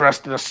always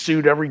dressed in a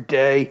suit every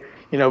day,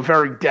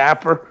 very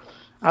dapper.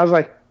 I was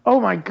like, oh,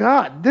 my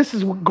God, this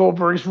is what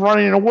Goldberg's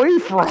running away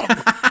from.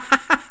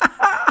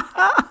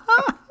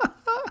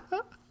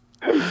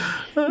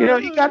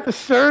 He got the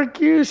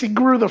Syracuse. He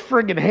grew the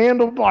friggin'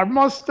 handlebar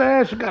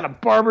mustache. He got a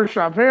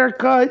barbershop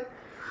haircut.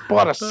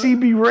 Bought a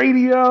CB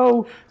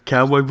radio.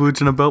 Cowboy boots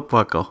and a belt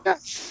buckle.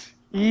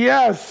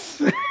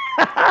 Yes.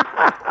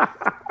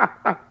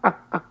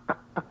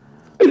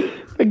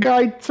 The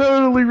guy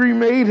totally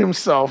remade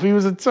himself. He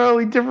was a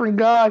totally different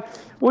guy,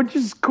 which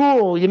is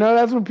cool.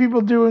 That's what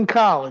people do in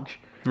college.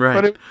 Right.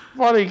 But it was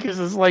funny because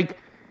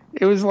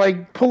it was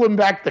like pulling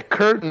back the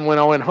curtain when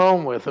I went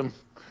home with him.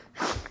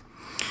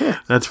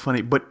 That's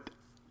funny. But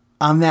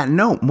on that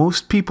note,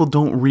 most people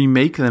don't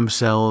remake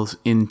themselves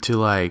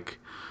into a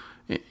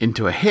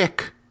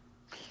hick.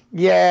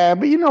 Yeah,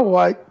 but you know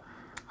what?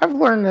 I've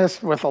learned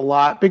this with a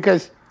lot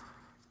because,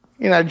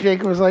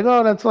 Jacob was like,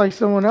 oh, that's like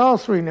someone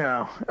else we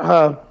know.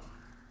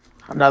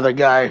 Another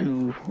guy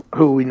who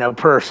we know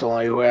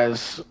personally who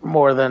has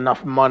more than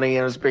enough money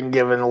and has been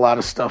given a lot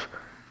of stuff.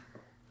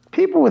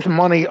 People with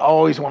money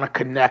always want to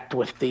connect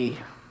with the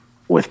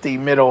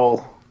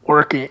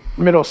middle/working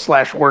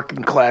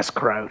class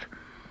crowd.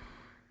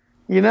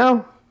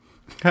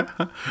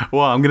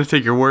 Well, I'm going to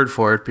take your word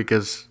for it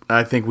because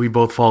I think we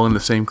both fall in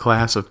the same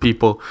class of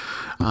people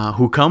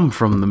who come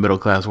from the middle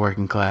class,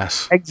 working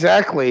class.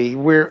 Exactly.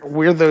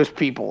 We're those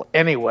people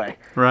anyway.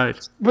 Right.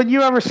 But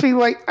you ever see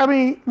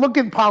look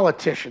at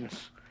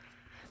politicians.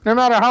 No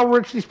matter how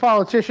rich these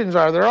politicians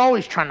are, they're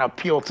always trying to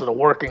appeal to the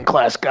working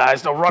class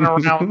guys. They'll run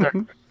around with their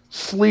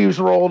sleeves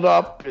rolled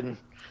up and,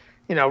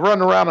 run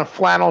around in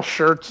flannel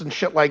shirts and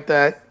shit like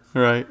that.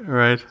 Right.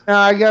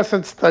 I guess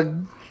it's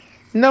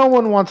no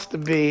one wants to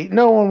be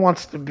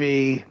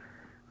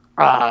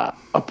a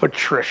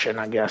patrician,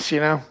 I guess,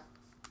 Well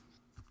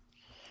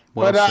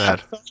But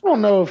said. I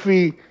don't know if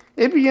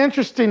it'd be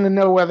interesting to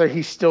know whether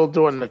he's still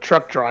doing the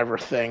truck driver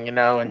thing,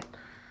 and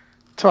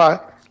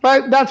but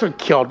that's what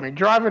killed me.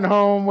 Driving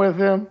home with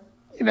him,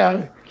 he's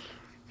in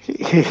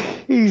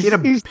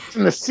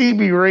the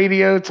CB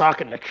radio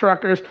talking to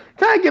truckers.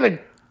 Can I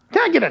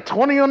get a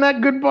 20 on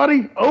that, good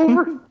buddy?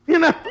 Over,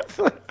 It's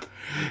like,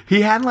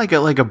 He had like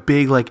a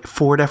big like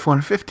Ford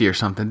F-150 or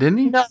something, didn't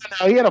he? no,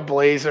 he had a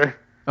Blazer.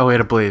 Oh, he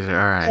had a Blazer.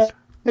 All right.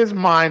 His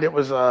mind, it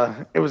was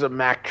a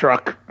Mack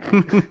truck.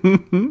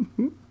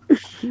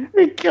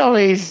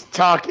 He's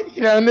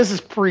talking, and this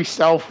is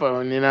pre-cell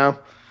phone,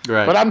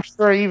 Right. But I'm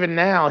sure even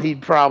now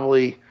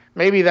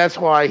maybe that's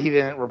why he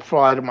didn't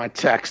reply to my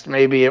text.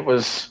 Maybe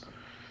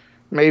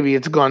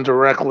it's gone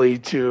directly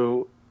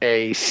to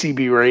a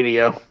CB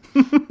radio.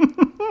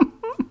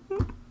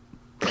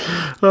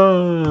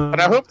 But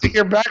I hope to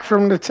hear back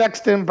from him. The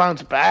text didn't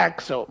bounce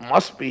back, so it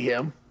must be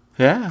him.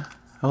 Yeah.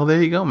 Oh,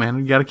 there you go, man.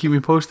 You got to keep me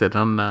posted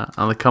on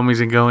the comings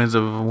and goings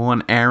of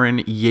one Aaron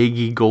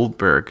Yagi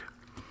Goldberg.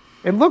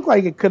 It looked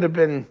like it could have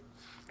been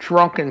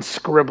drunken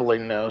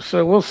scribbling, though,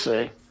 so we'll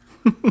see.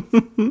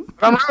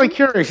 I'm really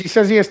curious. He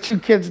says he has 2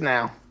 kids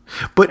now.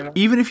 But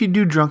even if you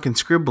do drunken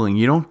scribbling,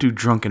 you don't do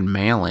drunken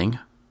mailing.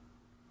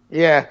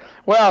 Yeah.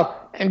 Well,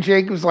 and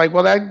Jake was like,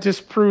 well, that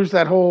just proves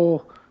that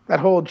whole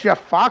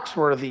Jeff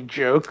Foxworthy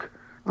joke.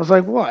 I was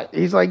like, what?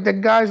 He's like, the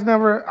guy's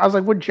never... I was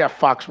like, what Jeff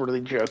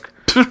Foxworthy joke?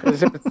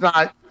 Because if it's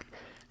not...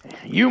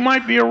 You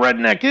might be a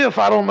redneck if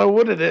I don't know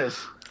what it is.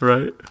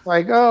 Right.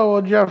 Like, oh,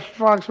 well, Jeff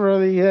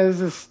Foxworthy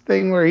has this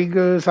thing where he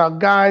goes, how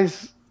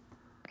guys...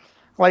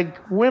 Like,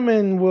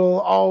 women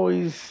will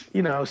always,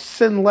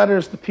 send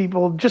letters to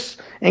people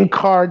just in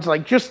cards,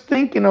 like, just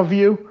thinking of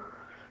you.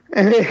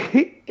 And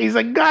he's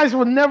like, guys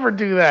will never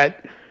do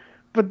that.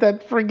 But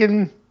that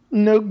friggin'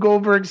 note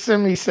Goldberg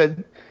sent me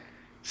said,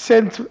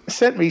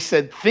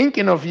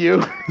 thinking of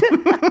you.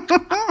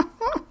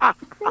 I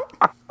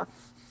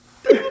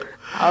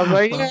was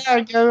like,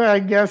 yeah, I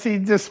guess he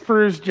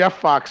disproves Jeff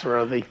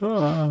Foxworthy.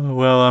 Oh,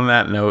 well, on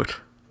that note.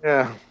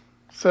 Yeah.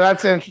 So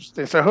that's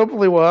interesting. So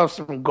hopefully we'll have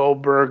some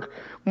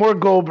more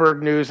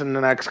Goldberg news in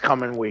the next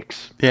coming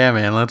weeks. Yeah,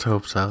 man. Let's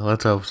hope so.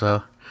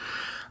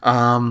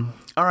 All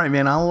right,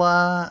 man. I'll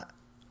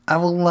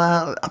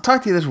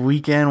talk to you this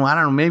weekend. Well, I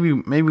don't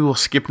know. Maybe we'll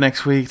skip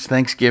next week. It's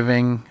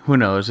Thanksgiving. Who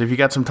knows? If you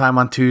got some time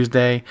on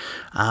Tuesday,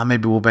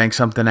 maybe we'll bang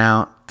something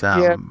out.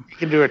 Yeah, you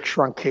can do a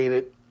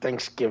truncated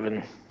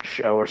Thanksgiving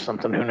show or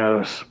something. Who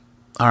knows?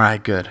 All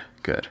right, good.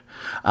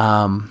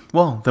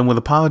 Well, then with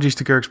apologies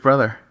to Kirk's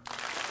brother,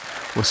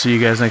 we'll see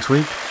you guys next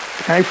week.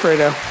 Hi,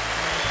 Fredo.